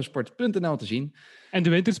 1 en Eurosport.nl te zien. En de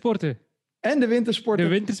wintersporten. En de wintersporten.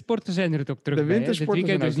 De wintersporten zijn er ook terug De bij. Dit wintersporten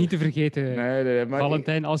weekend zijn dus niet te vergeten. Nee, maar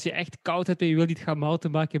Valentijn, als je echt koud hebt en je wil niet gaan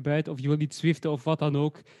mountain maken buiten, of je wil niet zwiften of wat dan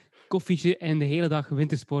ook, koffietje en de hele dag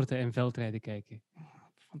wintersporten en veldrijden kijken.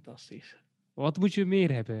 Fantastisch. Wat moet je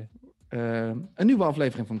meer hebben? Een nieuwe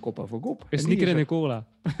aflevering van Kop over Kop. Een sneaker en een cola.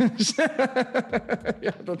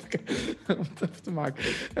 Ja, dat om het even te maken.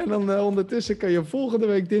 En dan ondertussen kan je volgende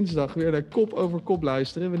week dinsdag weer naar Kop over Kop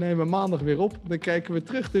luisteren. We nemen maandag weer op. Dan kijken we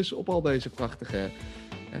terug dus op al deze prachtige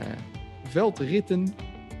veldritten.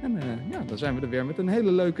 En dan zijn we er weer met een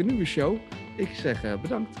hele leuke nieuwe show. Ik zeg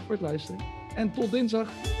bedankt voor het luisteren. En tot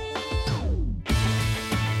dinsdag.